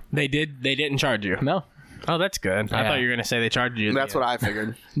great. They didn't charge you? No. Oh, that's good. Yeah. I thought you were going to say they charged you. That's what I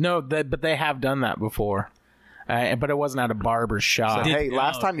figured. No, but they have done that before. But it wasn't at a barber's shop. So, hey,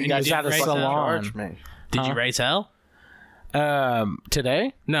 last time you guys had a salon. Me. Did you raise hell?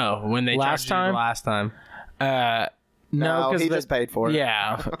 Today? No, when they charged you the last time. No, he just paid for it.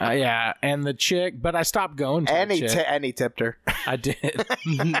 Yeah, yeah, and the chick, but I stopped going to the chick. And he tipped her. I did.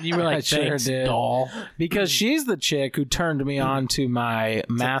 You were like, I sure did. Doll. Because she's the chick who turned me on to my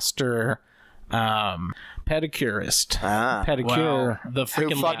master pedicurist. Pedicure. Well, the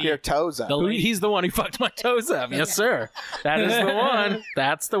freaking who fucked your toes up. He's the one who fucked my toes up. Yes, sir. That is the one.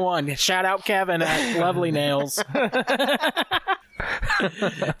 That's the one. Shout out Kevin at Lovely Nails.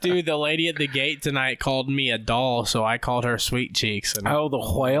 Dude, the lady at the gate tonight called me a doll, so I called her Sweet Cheeks. And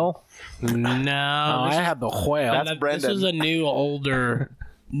the whale? No. I had the whale. That's Brendan. This was a new, older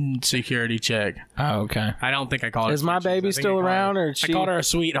security check. Oh, okay. I don't think I called her. Is my baby still around? Or I called her a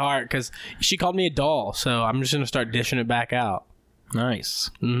sweetheart because she called me a doll, so I'm just going to start dishing it back out.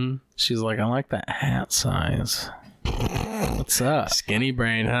 Nice. Mm-hmm. She's like, I like that hat size. What's up? Skinny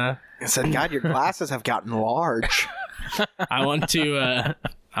brain, huh? I said, God, your glasses have gotten large. I want to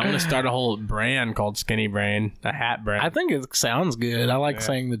start a whole brand called Skinny Brain, a hat brand. I think it sounds good. I like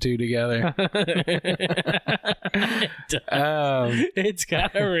saying the two together. It's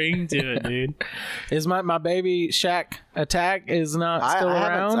got a ring to it, dude. Is my baby Shaq Attack is not still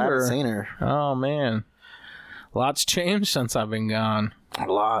around? I haven't seen her. Oh man, lots changed since I've been gone.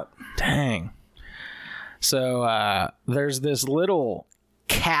 A lot. Dang. So there's this little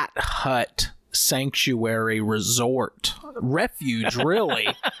cat hut sanctuary resort refuge, really,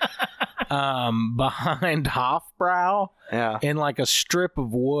 behind Hofbrau, in like a strip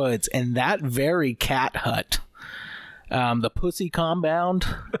of woods, and that very cat hut, the Pussy Compound,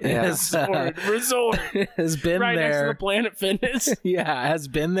 resort has been right there next to the Planet Fitness. has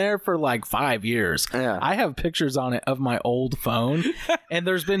been there for like 5 years. I have pictures on it of my old phone, and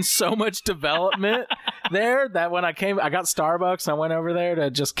there's been so much development there that when I got Starbucks, and I went over there to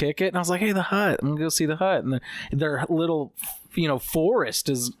just kick it, and I was like, hey, the hut, I'm gonna go see the hut, and their little forest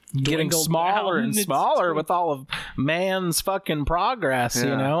is getting smaller and smaller with all of man's fucking progress. I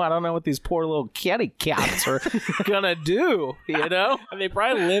don't know what these poor little kitty cats are gonna do. They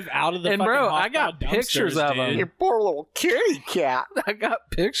probably live out of the and fucking bro, I got pictures of them. Your poor little kitty cat. I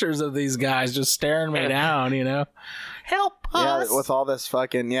got pictures of these guys just staring me down. Help us. Yeah, with all this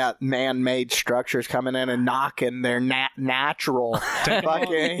fucking man-made structures coming in and knocking their natural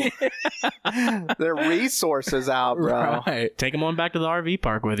fucking their resources out, bro. Right. Take them on back to the RV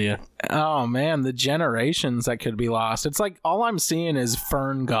park with you. Oh man, the generations that could be lost. It's like all I'm seeing is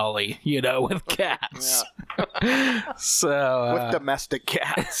Fern Gully, with cats. So with domestic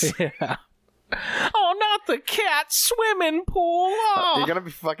cats. Yeah. Oh, not the cat swimming pool. Oh. You're gonna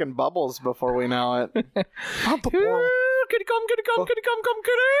be fucking bubbles before we know it. Not the poor... Kitty come, kitty come, kitty come, come,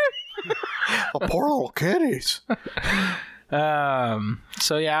 kitty. The poor little kitties.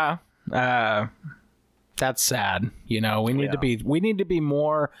 So yeah, that's sad. We need to be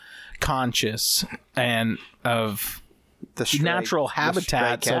more conscious and of the natural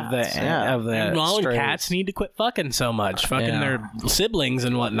habitats of the cats need to quit fucking so much, fucking their siblings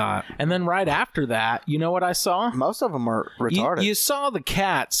and whatnot. And then right after that, you know what I saw? Most of them are retarded. You saw the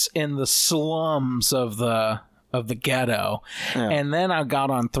cats in the slums of the ghetto, and then I got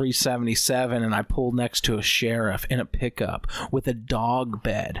on 377 and I pulled next to a sheriff in a pickup with a dog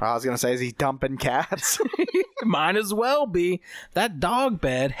bed. I was gonna say, is he dumping cats? Might as well be. That dog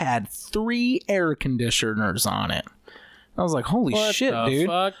bed had 3 air conditioners on it. I was like, holy shit, dude.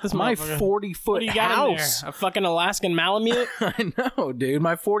 Fuck? This my 40-foot house. A fucking Alaskan Malamute? I know, dude.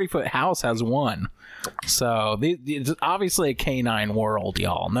 My 40-foot house has 1. So it's obviously a canine world,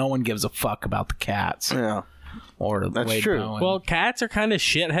 y'all. No one gives a fuck about the cats. Yeah. Or that's true. Well, cats are kind of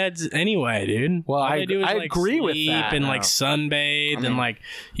shitheads anyway, dude. Well, I agree with that. And like sunbathe and like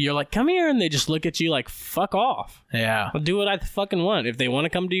you're like, come here, and they just look at you like, fuck off. Yeah. I'll do what I fucking want. If they want to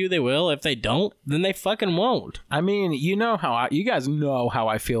come to you, they will. If they don't, then they fucking won't. I mean, you guys know how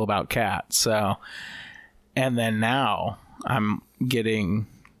I feel about cats. So, and then now I'm getting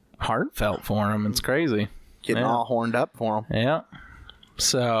heartfelt for them. It's crazy. Getting all horned up for them. Yeah.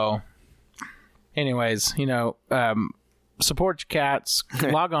 So. Anyways, support your cats.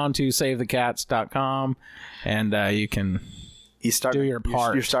 Log on to savethecats.com and you can do your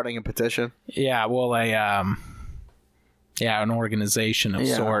part. You're starting a petition? Yeah, well, an organization of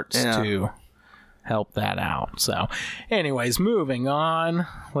sorts to help that out. So, anyways, moving on.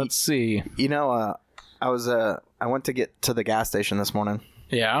 Let's see. I went to get to the gas station this morning.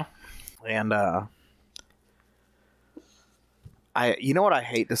 Yeah. And you know what I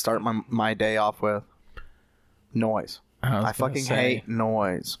hate to start my day off with? Noise. I fucking hate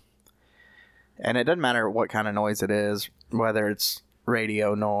noise. And it doesn't matter what kind of noise it is, whether it's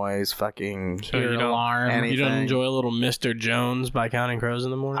radio noise, fucking alarm. Anything. You don't enjoy a little Mr. Jones by Counting Crows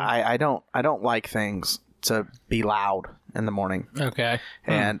in the morning? I don't like things to be loud in the morning. Okay.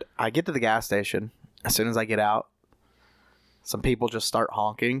 And I get to the gas station. As soon as I get out, some people just start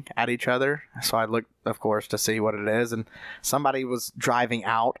honking at each other. So I looked, of course, to see what it is. And somebody was driving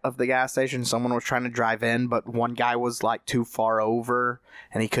out of the gas station. Someone was trying to drive in, but one guy was like too far over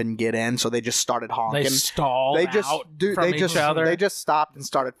and he couldn't get in. So they just started honking. They stalled each other. They just stopped and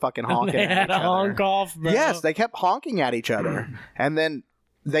started fucking honking they at had each a other. honk off, bro. Yes, they kept honking at each other. And then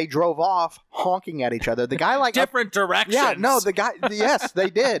they drove off honking at each other. The guy different directions. Yeah, no, the guy. Yes, they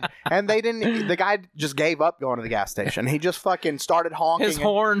did, and they didn't. The guy just gave up going to the gas station. He just fucking started honking. His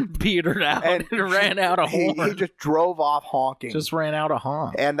horn petered out and ran out of horn. He just drove off honking. Just ran out of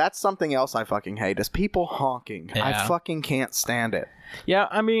honk. And that's something else I fucking hate is people honking. Yeah. I fucking can't stand it. Yeah,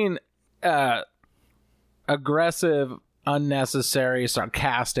 I mean, aggressive, unnecessary,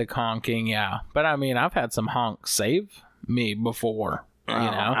 sarcastic honking. Yeah, but I mean, I've had some honks save me before.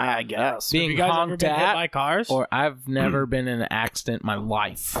 I guess. Being Have you guys honked ever been hit at by cars? Or I've never been in an accident in my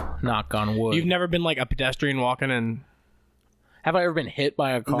life. Knock on wood. You've never been like a pedestrian walking and Have I ever been hit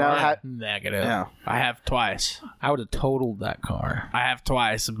by a car? No, Negative. Yeah. I have twice. I would have totaled that car. I have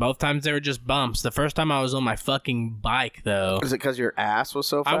twice. Both times they were just bumps. The first time I was on my fucking bike, though. Is it because your ass was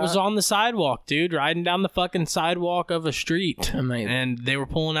so fat? I was on the sidewalk, dude, riding down the fucking sidewalk of a street. And they were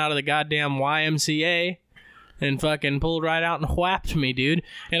pulling out of the goddamn YMCA and fucking pulled right out and whapped me, dude.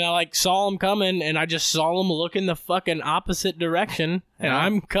 And I, saw them coming, and I just saw them looking the fucking opposite direction. And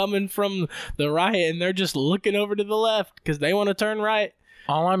I'm coming from the right, and they're just looking over to the left because they want to turn right.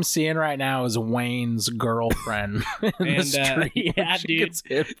 All I'm seeing right now is Wayne's girlfriend in the street. Yeah, dude.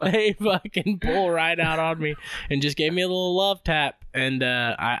 They fucking pull right out on me and just gave me a little love tap. And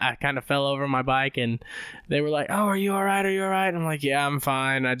I kind of fell over my bike, and they were like, "Oh, are you all right? Are you all right?" And I'm like, "Yeah, I'm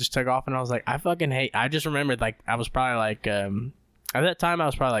fine." I just took off, and I was like, I just remembered, I was probably at that time I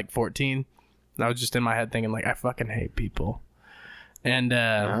was probably 14. And I was just in my head thinking, I fucking hate people. And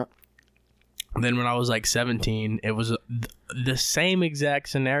then when I was 17, it was the same exact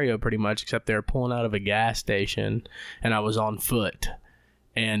scenario pretty much, except they were pulling out of a gas station and I was on foot.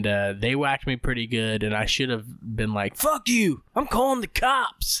 And they whacked me pretty good, and I should have been like, "Fuck you! I'm calling the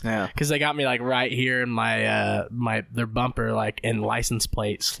cops!" Yeah, because they got me right here in my their bumper, and license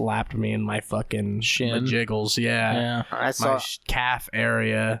plate slapped me in my fucking shin, my jiggles. Yeah. I saw my calf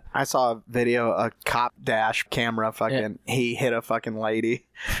area. I saw a video, a cop dash camera. He hit a fucking lady,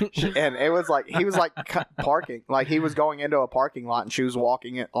 and it was he was parking, he was going into a parking lot, and she was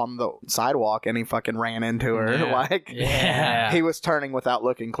walking it on the sidewalk, and he fucking ran into her. He was turning without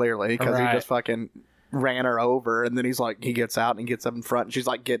looking clearly because he just fucking ran her over, and then he gets out and gets up in front, and she's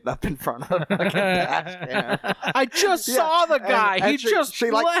getting up in front of the fucking dash cam. I just saw the guy. And she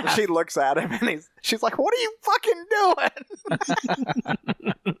looks at him, and she's like, "What are you fucking doing?"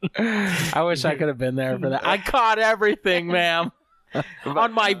 I wish I could have been there for that. I caught everything, ma'am.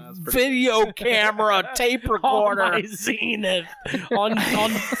 On my video camera tape recorder. On my Zenith. on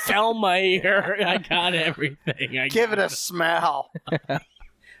Thelma here. I got everything. Give it a smell.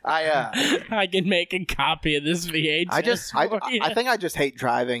 I can make a copy of this VHS. I think I just hate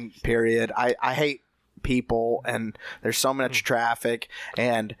driving, period. I hate people, and there's so much traffic,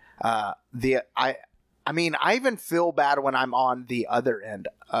 and I even feel bad when I'm on the other end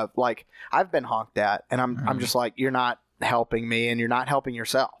of I've been honked at, and I'm just you're not helping me, and you're not helping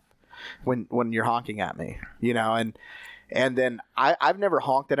yourself when you're honking at me, and then I've never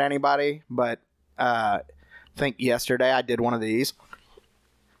honked at anybody, but I think yesterday I did one of these.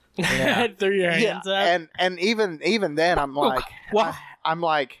 Yeah. Threw your hands up. And even then I'm I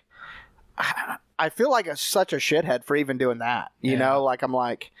feel like such a shithead for even doing that. You know, I'm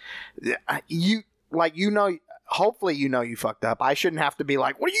hopefully you fucked up. I shouldn't have to be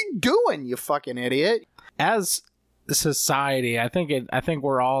what are you doing, you fucking idiot? As society, I think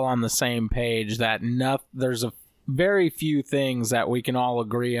we're all on the same page that there's a very few things that we can all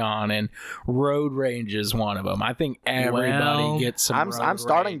agree on, and road rage is one of them. I think everybody gets some I'm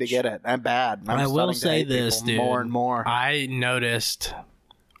starting to get it. I'm bad. I will say this, dude. More and more. I noticed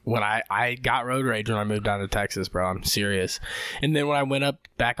when I got road rage when I moved down to Texas, bro. I'm serious. And then when I went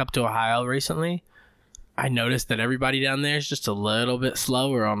back up to Ohio recently, I noticed that everybody down there is just a little bit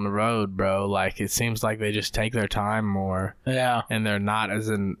slower on the road, bro. It seems like they just take their time more. Yeah. And they're not as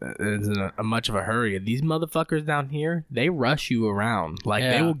in a much of a hurry. These motherfuckers down here, they rush you around.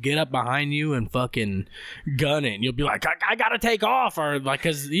 They will get up behind you and fucking gun it. And you'll be like, I gotta take off. Or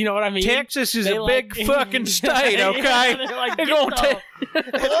because, you know what I mean? Texas is a big fucking state, okay?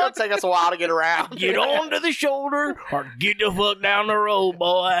 It's gonna take us a while to get around. Get onto the shoulder or get the fuck down the road,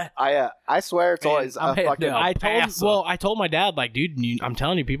 boy. I swear it's always I told my dad, dude, I'm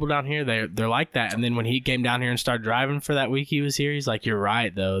telling you, people down here, they're like that. And then when he came down here and started driving for that week he was here, he's like, "You're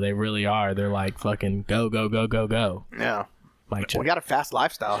right, though. They really are. They're fucking go, go, go, go, go." Yeah. We got a fast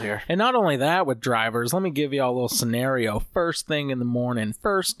lifestyle here. And not only that with drivers, let me give you all a little scenario. First thing in the morning,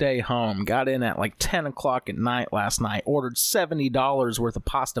 first day home, got in at 10 o'clock at night last night, ordered $70 worth of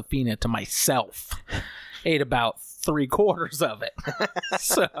pasta fina to myself. Ate about 3/4 of it.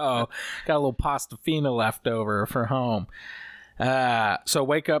 So got a little pasta fina left over for home. So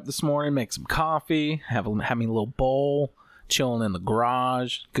wake up this morning, make some coffee, have me a little bowl, chilling in the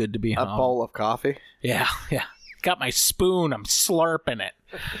garage. Good to be home. A bowl of coffee? Yeah. Got my spoon. I'm slurping it.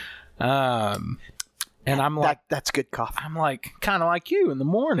 And I'm that's good coffee. I'm kind of like you in the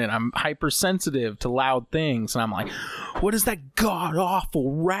morning. I'm hypersensitive to loud things. And I'm like, what is that god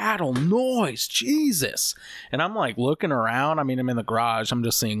awful rattle noise? Jesus. And I'm like looking around. I mean, I'm in the garage. I'm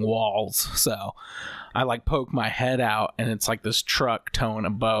just seeing walls. So I like poke my head out, and it's like this truck towing a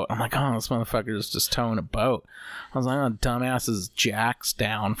boat. I'm like, oh, this motherfucker is just towing a boat. I was like, oh, dumbass's jacks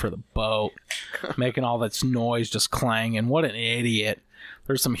down for the boat, making all this noise, just clanging. What an idiot.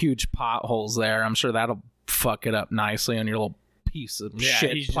 There's some huge potholes there. I'm sure that'll fuck it up nicely on your little piece of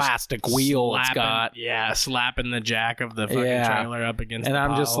shit plastic wheel it's got. Yeah, slapping the jack of the fucking trailer up against the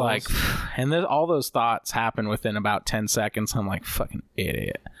potholes. I'm just like, and then all those thoughts happen within about 10 seconds. I'm like, fucking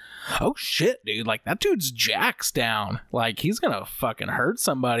idiot. Oh shit, dude, like that dude's jack's down. Like he's gonna fucking hurt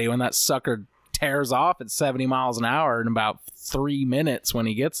somebody when that sucker tears off at 70 miles an hour in about 3 minutes when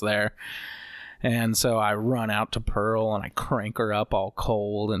he gets there. And so I run out to Pearl and I crank her up all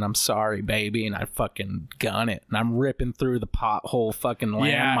cold and I'm sorry, baby, and I fucking gun it. And I'm ripping through the pothole fucking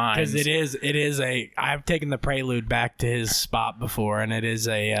landmines. Yeah, because it is a... I've taken the Prelude back to his spot before, and it is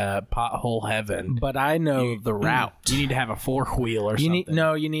a pothole heaven. But I know the route. You need to have a four-wheel or something.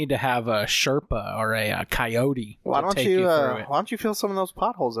 You need to have a Sherpa or a coyote. Why don't you fill some of those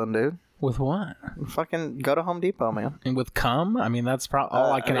potholes in, dude? With what? Fucking go to Home Depot, man. And with cum? I mean, that's probably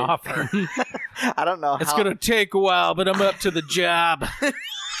all I can offer. I don't know. It's going to take a while, but I'm up to the job.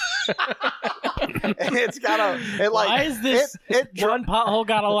 It's got why is this one pothole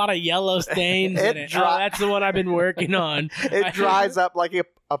got a lot of yellow stains in it? That's the one I've been working on. It dries up like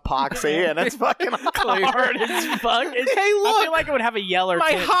epoxy, and it's fucking hard as fuck. Hey, look! I feel like it would have a yellow.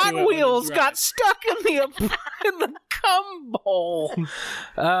 My Hot Wheels got stuck in the cum bowl.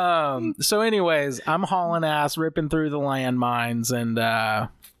 So, anyways, I'm hauling ass, ripping through the landmines, and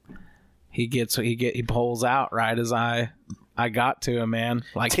he pulls out right as I got to him, man.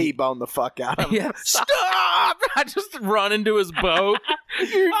 Like T-bone the fuck out of him. Yeah. Stop! I just run into his boat.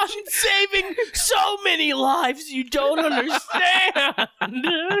 I'm saving so many lives you don't understand.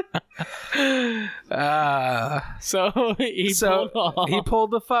 So he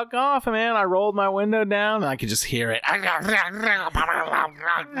pulled the fuck off, man. I rolled my window down and I could just hear it.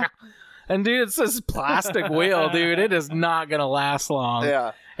 And dude, it's this plastic wheel, dude. It is not gonna last long.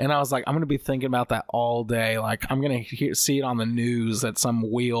 Yeah. And I was like, I'm gonna be thinking about that all day. Like, I'm gonna see it on the news that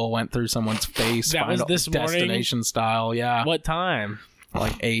some wheel went through someone's face. That was this Destination morning? Style. Yeah. What time?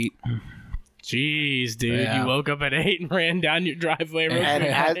 Like 8. Jeez, dude, you woke up at 8 and ran down your driveway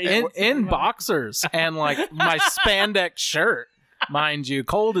in boxers and like my spandex shirt. Mind you,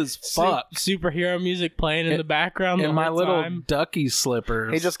 cold as fuck. Superhero music playing in the background. And my little ducky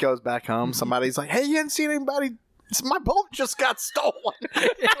slippers. He just goes back home. Somebody's like, hey, you haven't seen anybody? My boat just got stolen.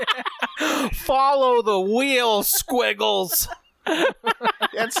 Follow the wheel, squiggles. You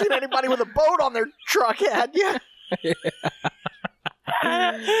haven't seen anybody with a boat on their truck, had you?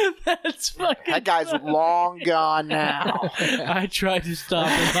 That's fucking... That guy's long gone now. I tried to stop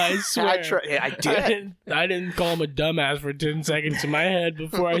him, I swear. I did. I didn't call him a dumbass for 10 seconds in my head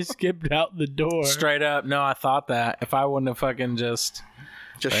before I skipped out the door. Straight up. No, I thought that. If I wouldn't have fucking just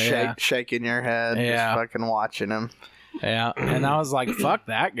shaking your head, just fucking watching him. Yeah, and I was like, fuck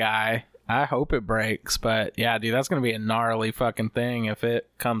that guy. I hope it breaks. But yeah, dude, that's going to be a gnarly fucking thing if it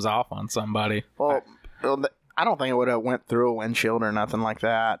comes off on somebody. Well, I don't think it would have went through a windshield or nothing like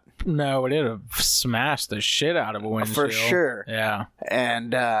that. No, it would have smashed the shit out of a windshield. For sure. Yeah.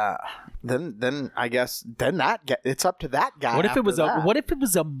 And then I guess it's up to that guy. What if it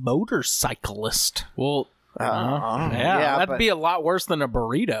was a motorcyclist? Well, yeah, that'd be a lot worse than a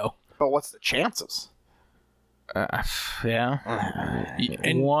burrito. But what's the chances? Yeah.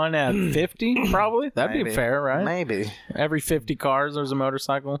 And 1 at 50, probably. That'd be fair, right? Maybe. Every 50 cars, there's a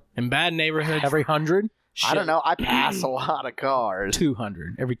motorcycle. In bad neighborhoods. Every 100? I don't know. I pass a lot of cars.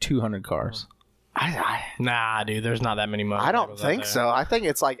 200. Every 200 cars. Nah, dude, there's not that many motorcycles. I don't think so. I think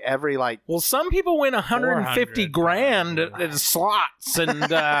it's like every Well, some people win 150 grand at slots,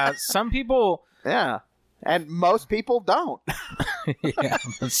 and some people. Yeah, and most people don't. Yeah,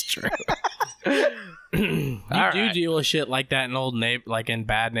 that's true. You do deal with shit like that in like in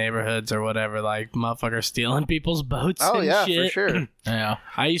bad neighborhoods or whatever, like motherfuckers stealing people's boats. Oh and yeah, shit. for sure. Yeah,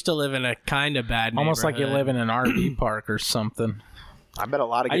 I used to live in a kind of bad neighborhood. Almost like you live in an RV park or something. I bet a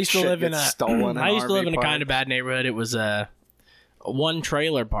lot of shit gets stolen. I used to live in a kind of bad neighborhood. It was one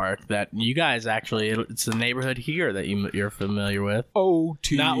trailer park that you guys it's the neighborhood here that you're familiar with.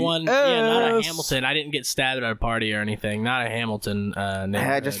 OTS. Not one. Yeah, not a Hamilton. I didn't get stabbed at a party or anything. Not a Hamilton neighborhood.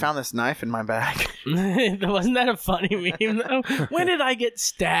 Hey, I just found this knife in my bag. Wasn't that a funny meme though? When did I get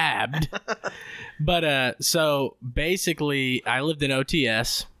stabbed? But so basically, I lived in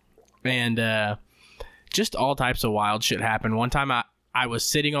OTS, and just all types of wild shit happened. One time, I was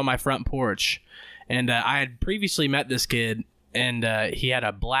sitting on my front porch. And I had previously met this kid, and he had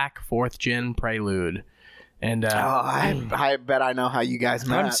a black 4th gen Prelude. And I bet I know how you guys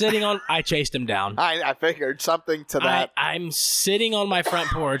met. I chased him down. I figured something to that. I'm sitting on my front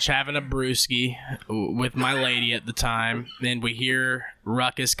porch having a brewski with my lady at the time. And we hear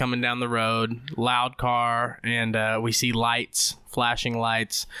ruckus coming down the road, loud car, and we see lights, flashing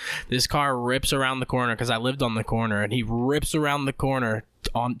lights. This car rips around the corner because I lived on the corner, and he rips around the corner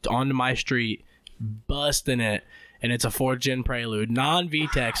onto my street, busting it. And it's a 4th gen Prelude,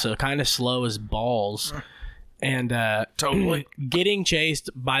 non-VTEC, so kind of slow as balls. And totally getting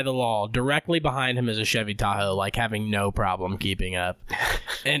chased by the law. Directly behind him is a Chevy Tahoe, like having no problem keeping up.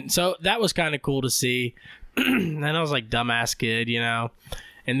 And so that was kind of cool to see. And I was like, dumbass kid, you know.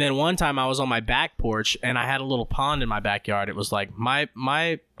 And then one time I was on my back porch, and I had a little pond in my backyard. It was like my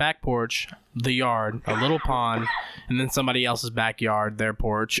back porch, the yard, a little pond, and then somebody else's backyard, their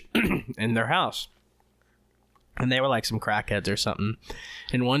porch, and their house. And they were like some crackheads or something.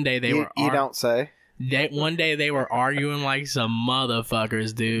 And one day they were... You don't say... One day they were arguing like some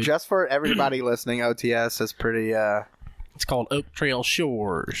motherfuckers, dude. Just for everybody listening, OTS is pretty... It's called Oak Trail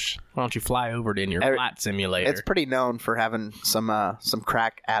Shores. Why don't you fly over it in your flight simulator? It's pretty known for having some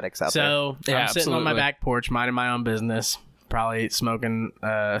crack addicts out there. So I'm sitting on my back porch, minding my own business, probably smoking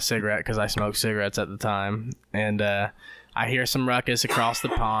a cigarette because I smoked cigarettes at the time. And I hear some ruckus across the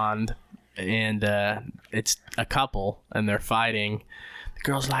pond, and it's a couple, and they're fighting.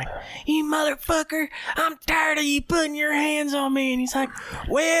 Girl's like, you motherfucker, I'm tired of you putting your hands on me. And he's like,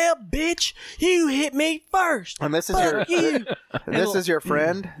 well, bitch, you hit me first. And this is is your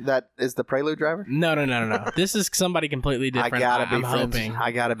friend that is the Prelude driver? No. This is somebody completely different. I gotta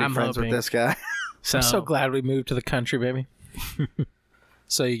be friends with this guy. So, I'm so glad we moved to the country, baby.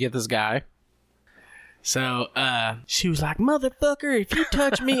 So you get this guy. So she was like, motherfucker, if you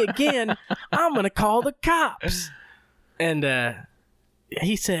touch me again, I'm going to call the cops. And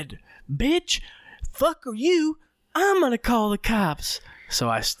he said, bitch, fuck you, I'm gonna call the cops. So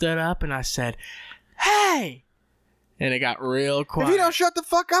I stood up and I said, hey! And it got real quiet. If you don't shut the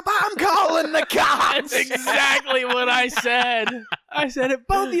fuck up, I'm calling the cops! That's exactly what I said. I said, if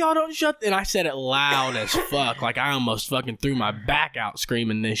both of y'all don't shut... And I said it loud as fuck. Like I almost fucking threw my back out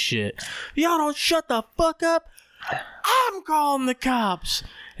screaming this shit. If y'all don't shut the fuck up, I'm calling the cops.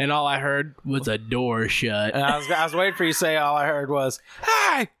 And all I heard was a door shut. And I was waiting for you to say all I heard was,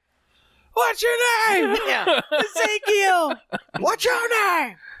 hey, what's your name? Yeah. Ezekiel. What's your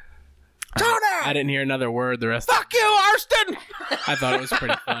name? Tony. I didn't hear another word the rest Fuck you, Arston. I thought it was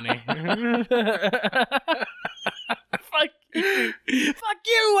pretty funny. Fuck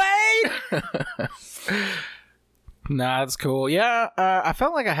you, Wade. Nah, that's cool. Yeah, I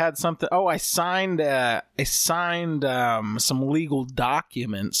felt like I had something. Oh, I signed some legal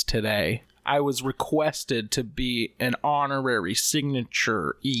documents today. I was requested to be an honorary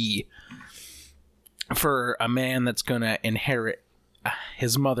signature-y for a man that's going to inherit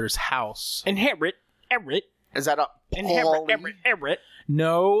his mother's house. Inherit. Is that a Inherit.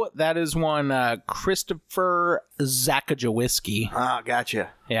 No, that is one Christopher Zakajawiski. Ah, gotcha.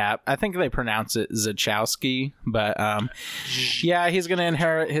 Yeah, I think they pronounce it Zachowski, but yeah, he's going to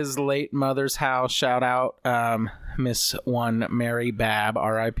inherit his late mother's house. Shout out Miss One Mary Babb,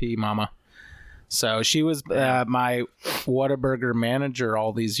 R.I.P. Mama. So she was my Whataburger manager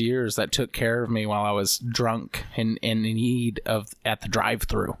all these years that took care of me while I was drunk and in need of at the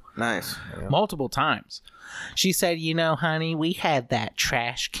drive-thru. Nice. Yeah. Multiple times. She said, you know, honey, we had that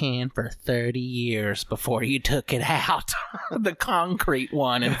trash can for 30 years before you took it out. The concrete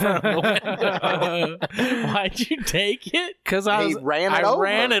one in front of the window. Why'd you take it? Because I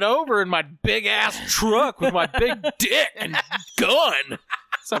ran it over in my big-ass truck with my big dick and gun.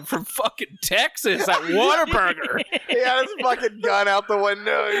 So I'm from fucking Texas at Whataburger. He had his fucking gun out the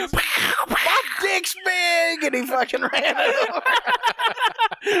window. My dick's big, and he fucking ran it over.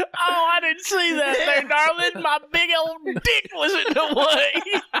 Oh, I didn't see that there, darling. My big old dick was in the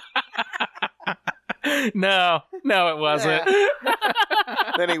way. No, it wasn't. Yeah.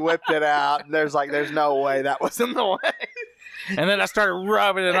 Then he whipped it out, and there's no way that was in the way. And then I started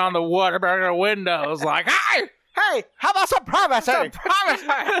rubbing it on the Whataburger windows like, Hey, how about some privacy?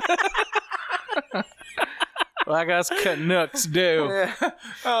 Like us Canucks do. Yeah.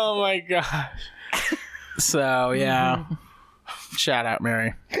 Oh my gosh. So yeah. Shout out,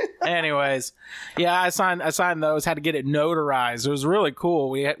 Mary. Anyways, yeah, I signed those. Had to get it notarized. It was really cool.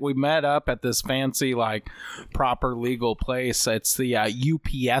 We met up at this fancy, like, proper legal place. It's the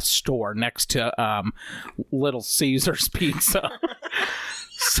UPS store next to Little Caesars Pizza.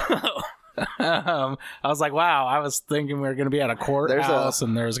 So I was like, wow, I was thinking we were going to be at a courthouse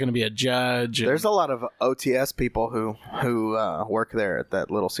and there was going to be a judge. There's a lot of OTS people who work there at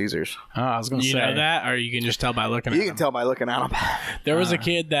that Little Caesars. Oh, I was going to say. You know that, or you can just tell by looking at them? You can tell by looking at them. There was a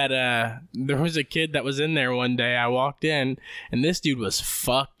kid that was in there one day. I walked in, and this dude was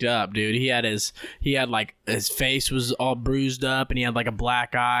fucked up, dude. He had his face was all bruised up, and he had like a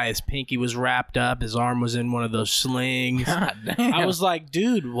black eye. His pinky was wrapped up. His arm was in one of those slings. God damn. I was like,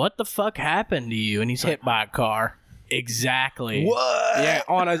 dude, what the fuck happened to you? And he's hit by a car. Exactly. What? Yeah,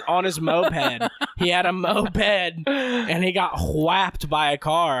 on his moped. He had a moped, and he got whapped by a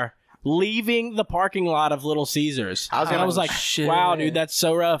car leaving the parking lot of Little Caesars. I was like, shit. wow, dude, that's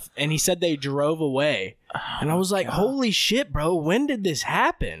so rough. And he said they drove away. And I was like, holy shit, bro, when did this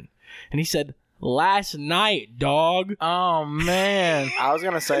happen? And he said, last night, dog. Oh, man. I was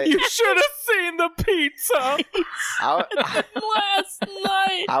going to say... You should have seen the pizza. Last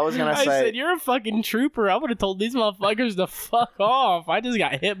night. I was going to say... I said, you're a fucking trooper. I would have told these motherfuckers to fuck off. I just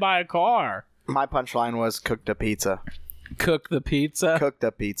got hit by a car. My punchline was cooked a pizza. Cook the pizza? Cooked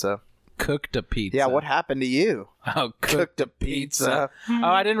a pizza. Cooked a pizza. Yeah, what happened to you? Oh, cooked a pizza. Oh,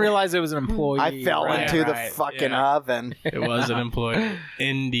 I didn't realize it was an employee. I fell into the fucking oven. It was an employee.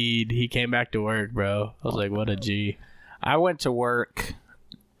 Indeed. He came back to work, bro. I was like, what a G. I went to work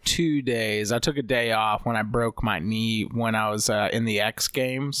 2 days. I took a day off when I broke my knee when I was in the X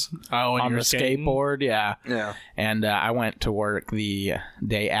Games on the skateboard. Yeah. And I went to work the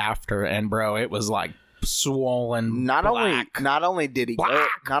day after, and bro, it was like swollen. Not only did he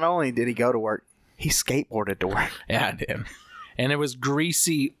go to work, he skateboarded to work. Yeah, I did. And it was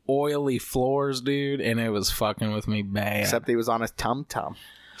greasy, oily floors, dude, and it was fucking with me bad. Except he was on his tum-tum.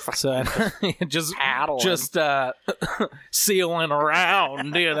 So just sealing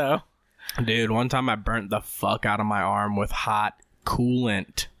around, you know. Dude, one time I burnt the fuck out of my arm with hot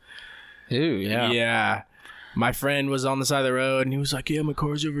coolant. Ooh, yeah. Yeah. My friend was on the side of the road, and he was like, yeah, my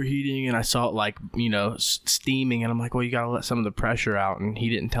car's overheating, and I saw it, like, you know, steaming, and I'm like, well, you gotta let some of the pressure out, and he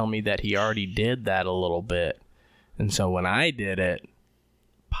didn't tell me that he already did that a little bit. And so when I did it,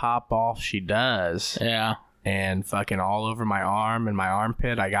 pop off she does. Yeah. And fucking all over my arm and my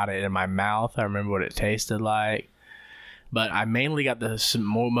armpit. I got it in my mouth. I remember what it tasted like. But I mainly got the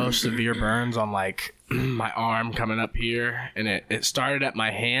most severe burns on, like, my arm coming up here. And it started at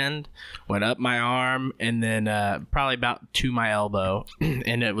my hand, went up my arm, and then probably about to my elbow.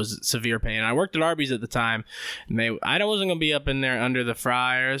 And it was severe pain. I worked at Arby's at the time. And I wasn't going to be up in there under the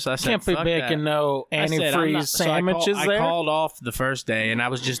fryers. I said, can't be making no antifreeze sandwiches there. I called off the first day, and I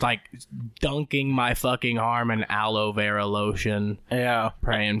was just, like, dunking my fucking arm in aloe vera lotion. Yeah.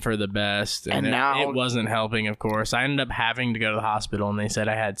 Praying for the best. And now it wasn't helping, of course. I ended up having to go to the hospital, and they said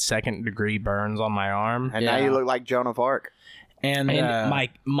I had second-degree burns on my arm. And now you look like Joan of Arc. And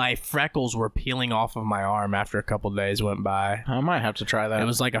my freckles were peeling off of my arm after a couple days went by. I might have to try that. It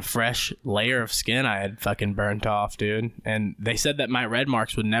was like a fresh layer of skin I had fucking burnt off, dude. And they said that my red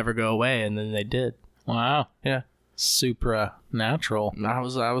marks would never go away, and then they did. Wow. Yeah. Supernatural. I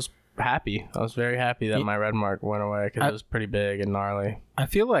was happy. I was very happy that my red mark went away because it was pretty big and gnarly. I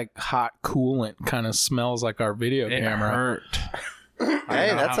feel like hot coolant kind of smells like our video camera. It hurt.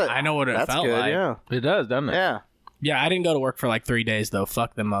 I know what it felt good, like. Yeah. It does, doesn't it? Yeah. Yeah, I didn't go to work for like 3 days, though.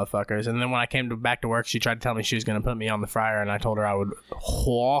 Fuck them motherfuckers. And then when I came back to work, she tried to tell me she was going to put me on the fryer, and I told her I would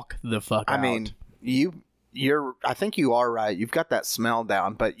walk the fuck out. I mean, I think you are right. You've got that smell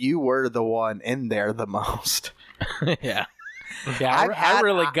down, but you were the one in there the most. Yeah. Yeah, I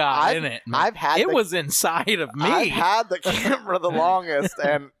really got in it. It was inside of me. I've had the camera the longest,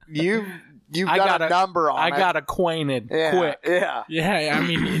 and you've got a number on it. I got acquainted quick. Yeah. Yeah, I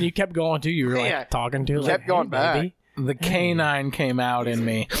mean, and you kept going, too. You were, like, talking to her. Kept going back. Baby. The canine came out in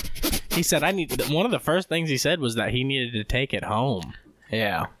me. He said, one of the first things he said was that he needed to take it home.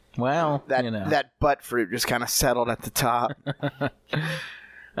 Yeah. Well, that butt fruit just kind of settled at the top.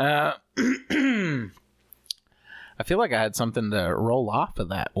 I feel like I had something to roll off of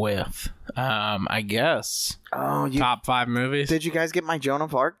that with. I guess. Oh, top 5 movies. Did you guys get my Joan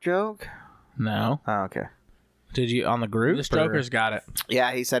of Arc joke? No. Oh, okay. Did you on the group? The Stroker's got it.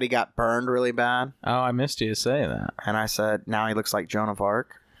 Yeah, he said he got burned really bad. Oh, I missed you to say that. And I said, now he looks like Joan of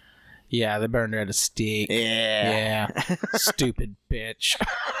Arc. Yeah, they burned her at a stake. Yeah. Stupid bitch.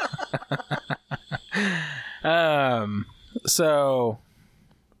 So,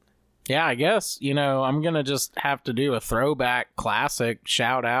 yeah, I guess, I'm going to just have to do a throwback classic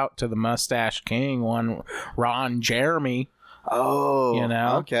shout out to the Mustache King, one Ron Jeremy. Oh,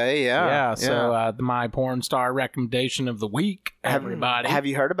 okay, yeah. Yeah, so my porn star recommendation of the week, everybody. Have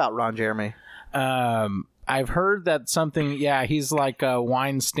you heard about Ron Jeremy? I I've heard that something. Yeah, he's like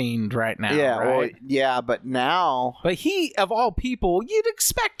Weinstein right now. Yeah, right? well, yeah, but now. But he, of all people, you'd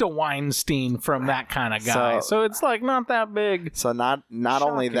expect a Weinstein from that kind of guy. So it's like not that big. So not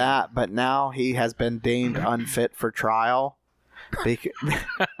only that, but now he has been deemed unfit for trial.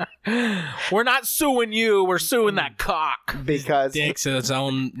 We're not suing you. We're suing that cock. Because Dick's its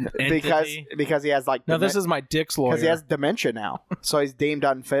own entity. Because he has like no, this is my Dick's lawyer. Because he has dementia now, so he's deemed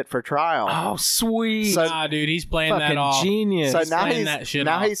unfit for trial. Oh, sweet! So, nah, dude, he's playing that off. Genius. So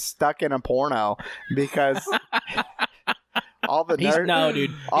now he's stuck in a porno because all the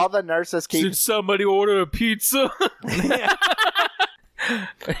nurses keep. Did somebody order a pizza?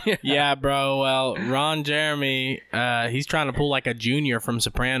 Yeah, bro. Well, Ron Jeremy, he's trying to pull like a junior from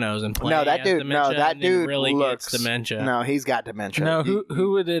Sopranos and play. That dude really looks, gets dementia. No, he's got dementia. No,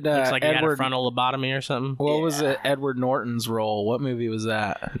 who would it? Looks like he had a frontal lobotomy or something. What was it? Edward Norton's role? What movie was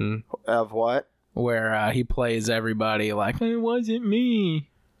that? Of what? Where he plays everybody like it wasn't me.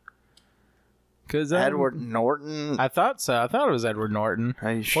 Because Edward Norton. I thought so. I thought it was Edward Norton.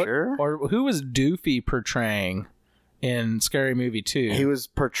 Are you sure? Or who was Doofy portraying in Scary Movie 2? He was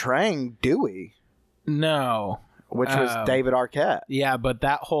portraying Dewey. No. Which was David Arquette. Yeah, but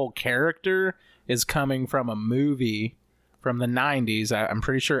that whole character is coming from a movie from the 90s. I'm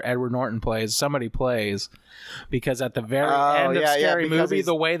pretty sure Edward Norton somebody plays, because at the very end of Scary Movie,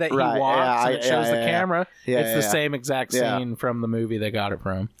 the way that he walks and it shows the camera, it's the same exact scene from the movie they got it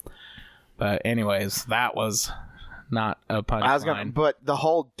from. But anyways, that was not a punchline. But the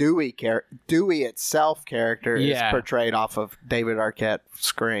whole Dewey itself character is portrayed off of David Arquette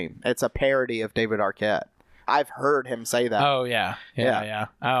Scream. It's a parody of David Arquette. I've heard him say that. Oh yeah. Oh,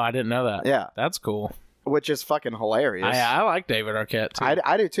 I didn't know that. Yeah, that's cool. Which is fucking hilarious. I like David Arquette too.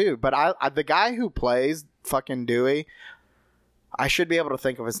 I do too. But I the guy who plays fucking Dewey, I should be able to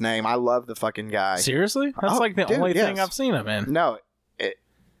think of his name. I love the fucking guy. Seriously? That's the only thing I've seen him in. No.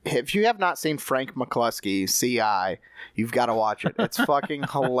 If you have not seen Frank McCluskey, CI, you've got to watch it. It's fucking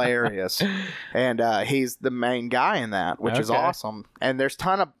hilarious. And he's the main guy in that, which is awesome. And there's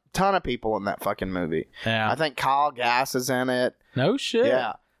ton of people in that fucking movie. Yeah. I think Kyle Gass is in it. No shit.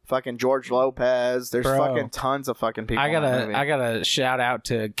 Yeah. Fucking George Lopez. There's fucking tons of fucking people in that movie. I gotta shout out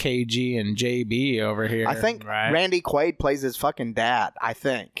to KG and JB over here. I think Randy Quaid plays his fucking dad, I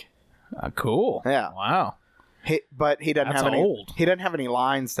think. Cool. Yeah. Wow. But he doesn't have any. Old. He doesn't have any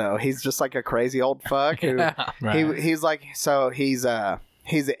lines though. He's just like a crazy old fuck. Who, he's like he's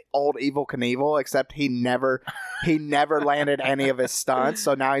old Evel Knievel, except he never landed any of his stunts.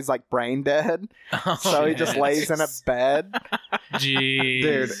 So now he's like brain dead. So he just lays in a bed. Jeez,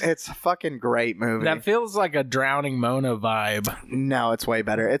 dude, it's a fucking great movie. That feels like a Drowning Mona vibe. No, it's way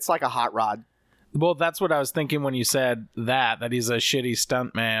better. It's like a Hot Rod. Well, that's what I was thinking when you said that he's a shitty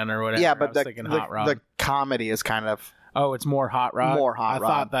stuntman or whatever. Yeah, but the comedy is kind of... Oh, it's more Hot Rod? More Hot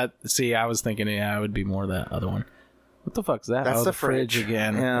Rod. I thought that... See, I was thinking, it would be more that other one. What the fuck's that? That's the fridge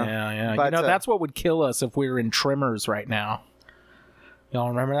again. Yeah. But, that's what would kill us if we were in Tremors right now. Y'all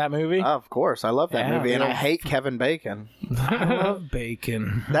remember that movie? Of course. I love that movie, and I hate Kevin Bacon. I love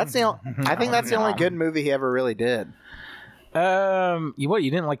Bacon. I think that's the only good movie he ever really did. You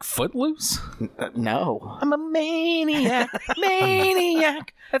didn't like Footloose? No. I'm a maniac.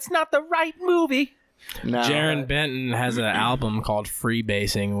 That's not the right movie. No. Jaron Benton has an album called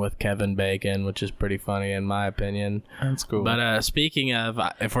Freebasing with Kevin Bacon, which is pretty funny in my opinion. That's cool. But speaking of,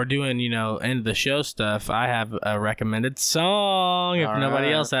 if we're doing, end of the show stuff, I have a recommended song if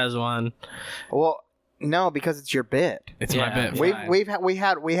nobody else has one. Well, no, because it's your bit. It's my bit.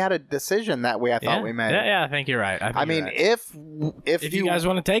 We had a decision that I thought we made. Yeah, I think you're right. I mean, if you guys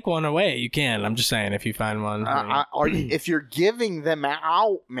want to take one away, you can. I'm just saying, if you find one, if you're giving them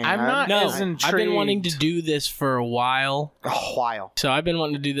out, man. I'm not as intrigued. I've been wanting to do this for a while. So I've been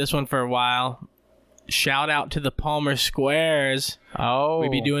wanting to do this one for a while. Shout out to the Palmer Squares. Oh, we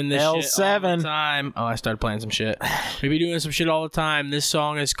be doing this L7 shit all the time. Oh, I started playing some shit. We be doing some shit all the time. This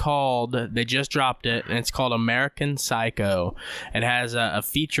song is called, they just dropped it, and it's called American Psycho. It has a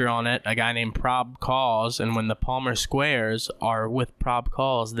feature on it, a guy named Prob Calls, and when the Palmer Squares are with Prob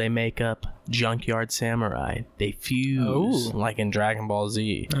Calls, they make up Junkyard Samurai. They fuse, like in Dragon Ball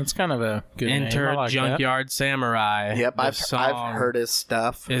Z. That's kind of a good Enter name. I like Junkyard that. Samurai. Yep, I've heard his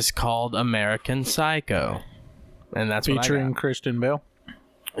stuff. It's called American Psycho. And that's featuring Christian Bale.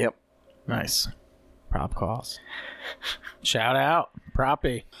 Yep. Nice. Prop calls. Shout out.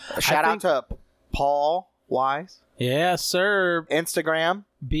 Proppy. Shout out to Paul Wise. Yes, sir. Instagram.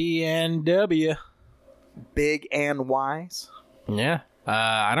 BNW. Big and Wise. Yeah.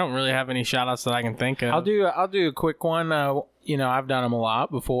 I don't really have any shout outs that I can think of. I'll do a quick one. I've done them a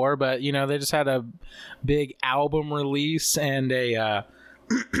lot before, but they just had a big album release and a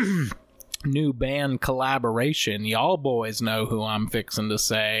new band collaboration. Y'all boys know who I'm fixing to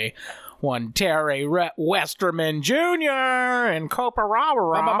say. One Terry Westerman Jr. and Copa No,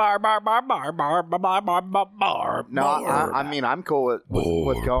 I mean, I'm cool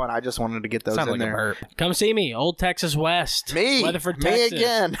with going. I just wanted to get those in there. Come see me, Old Texas West. Weatherford, me Texas.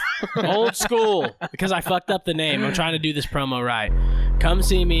 again. Old school, because I fucked up the name. I'm trying to do this promo right. Come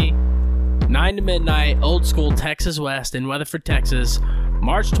see me, 9 to midnight, Old School, Texas West in Weatherford, Texas.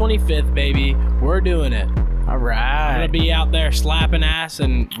 March 25th, baby. We're doing it. All right. I'm going to be out there slapping ass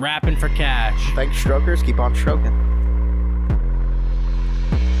and rapping for cash. Thanks, strokers. Keep on stroking.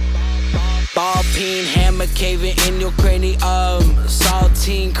 Ball peen, hammer caving in your cranium.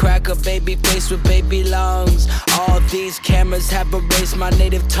 Saltine cracker, baby face with baby lungs. All these cameras have erased my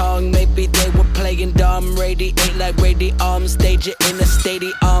native tongue. Maybe they were playing dumb. Radiate like radium. Stage it in a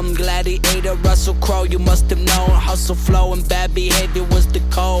stadium. Gladiator, Russell Crowe, you must have known. Hustle, flow, and bad behavior was the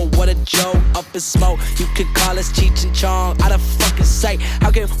code. What a joke, up in smoke. You could call us Cheech and Chong. Out of fucking sight.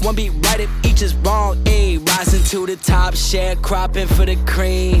 How can one be right if each is wrong? Ayy, rising to the top, sharecropping for the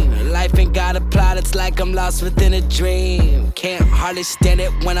cream. Life ain't got a plot, it's like I'm lost within a dream. Can't hardly stand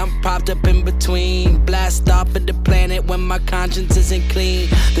it when I'm propped up in between. Blast off at the planet when my conscience isn't clean.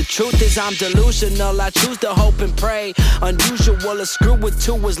 The truth is I'm delusional, I choose to hope and pray. Unusual, a screw with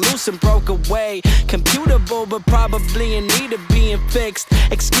two was loose and broke away. Computable, but probably in need of being fixed.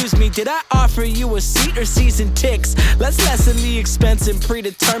 Excuse me, did I offer you a seat or season ticks? Let's lessen the expense and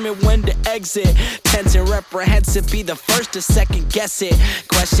predetermine when to exit. Tense and reprehensive, be the first to second guess it.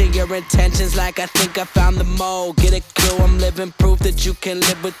 Question your intentions like I think I found the mole. Get a clue, I'm living proof that you can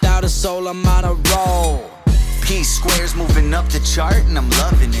live without a soul. I'm on a roll. P-squares moving up the chart and I'm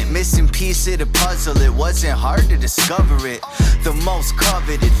loving it. Missing piece of the puzzle, it wasn't hard to discover it. The most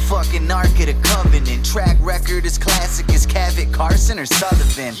coveted fucking Ark of the Covenant. Track record as classic as Cavett, Carson, or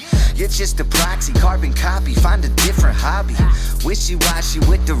Sullivan. You're just a proxy, carbon copy, find a different hobby. Wishy-washy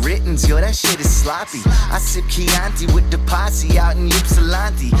with the writtens, yo, that shit is sloppy. I sip Chianti with the posse out in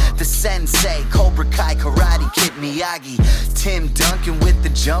Ypsilanti. The sensei, Cobra Kai, Karate Kid Miyagi. Tim Duncan with the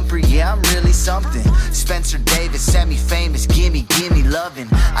jumper, yeah, I'm really something. Spencer Davis, semi-famous, gimme lovin'.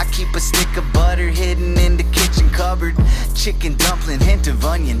 I keep a stick of butter hidden in the kitchen cupboard. Chicken dumpling, hint of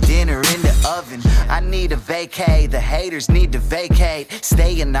onion, dinner in the oven. I need a vacay, the haters need to vacate.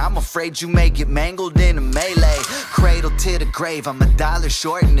 Staying, I'm afraid you may get mangled in a melee. Cradle to the grave, I'm $1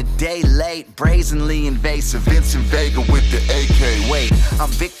 short and a day late. Brazenly invasive, Vincent Vega with the AK. Wait, I'm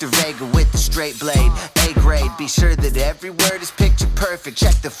Victor Vega with the straight blade. A-grade, be sure that every word is picture perfect.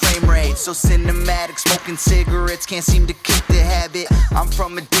 Check the frame rate, so cinematic. Smoking cigarettes, can't seem to kick the habit. I'm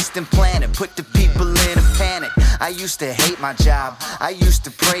from a distant planet, put the people in a panic. I used to hate my job, I used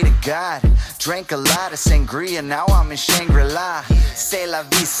to pray to God. Drank a lot of sangria, now I'm in Shangri-La. C'est la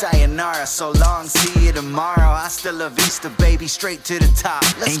vie, sayonara, so long, see you tomorrow. Hasta la vista, baby, straight to the top.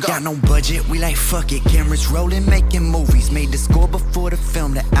 Let's Ain't go. got no budget, we like fuck it. Cameras rolling, making movies. Made the score before the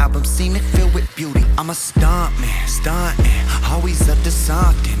film, the album seen it filled with beauty. I'm a stuntman, always up to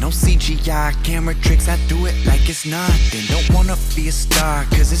something. No CGI, camera tricks, I do it like it's nothing. Don't wanna be a star,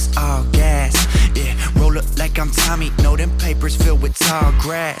 cause it's all gas. Yeah, roll up like I'm Tommy, know them papers filled with tall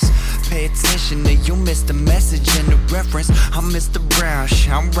grass. Pay attention or you miss the message and the reference. I'm Mr. Brown,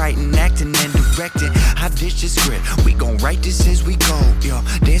 I'm writing, acting, and directing. I ditch the script, we gon' write this as we go. Yo,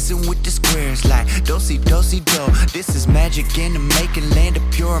 dancing with the squares like do-si-do-si-do. This is magic in the making, land of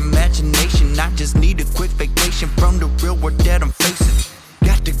pure imagination. I just need a quick vacation from the real world that I'm facing.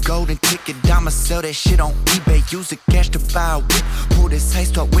 Got the golden ticket, I'ma sell that shit on eBay. Use the cash to buy a whip, pull this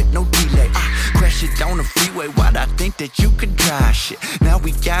heist up with no delay. Crash it on the freeway, why'd I think that you could drive shit? Now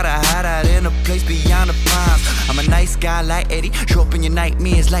we gotta hide out in a place beyond the pines. I'm a nice guy like Eddie, show up in your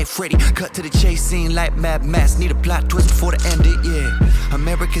nightmares like Freddy. Cut to the chase scene like Mad Max, need a plot twist before the end it, yeah.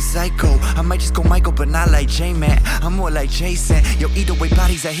 American Psycho, I might just go Michael, but not like J-Man. I'm more like Jason, yo, either way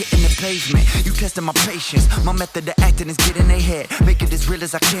bodies are hitting the pavement. You testing my patience, my method of acting is getting their head. Make it as real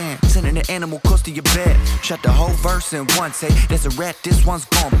as I can, sending an animal close to your bed. Shot the whole verse in one take, there's a rat, this one's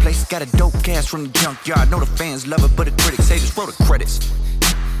gone. Place got a dope cast from the junkyard. Know the fans love it, but the critics say just roll the credits.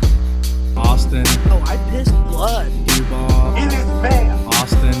 Austin. Oh, I pissed blood. Duval. In his van.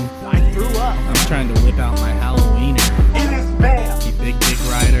 Austin. I threw up. I'm trying to whip out my Halloweener. In his van. You big dick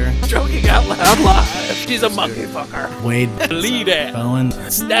rider. Joking out loud live. She's a monkey fucker. Wade. Lead it. Bowen.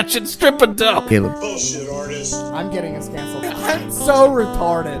 Snatch and strip and dope. Caleb. Bullshit artist. I'm getting us canceled. I'm so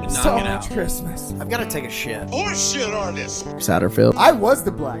retarded. So it much out. Christmas. I've got to take a shit. Bullshit artist. Satterfield. I was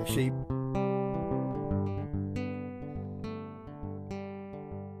the black sheep.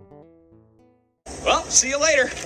 See you later.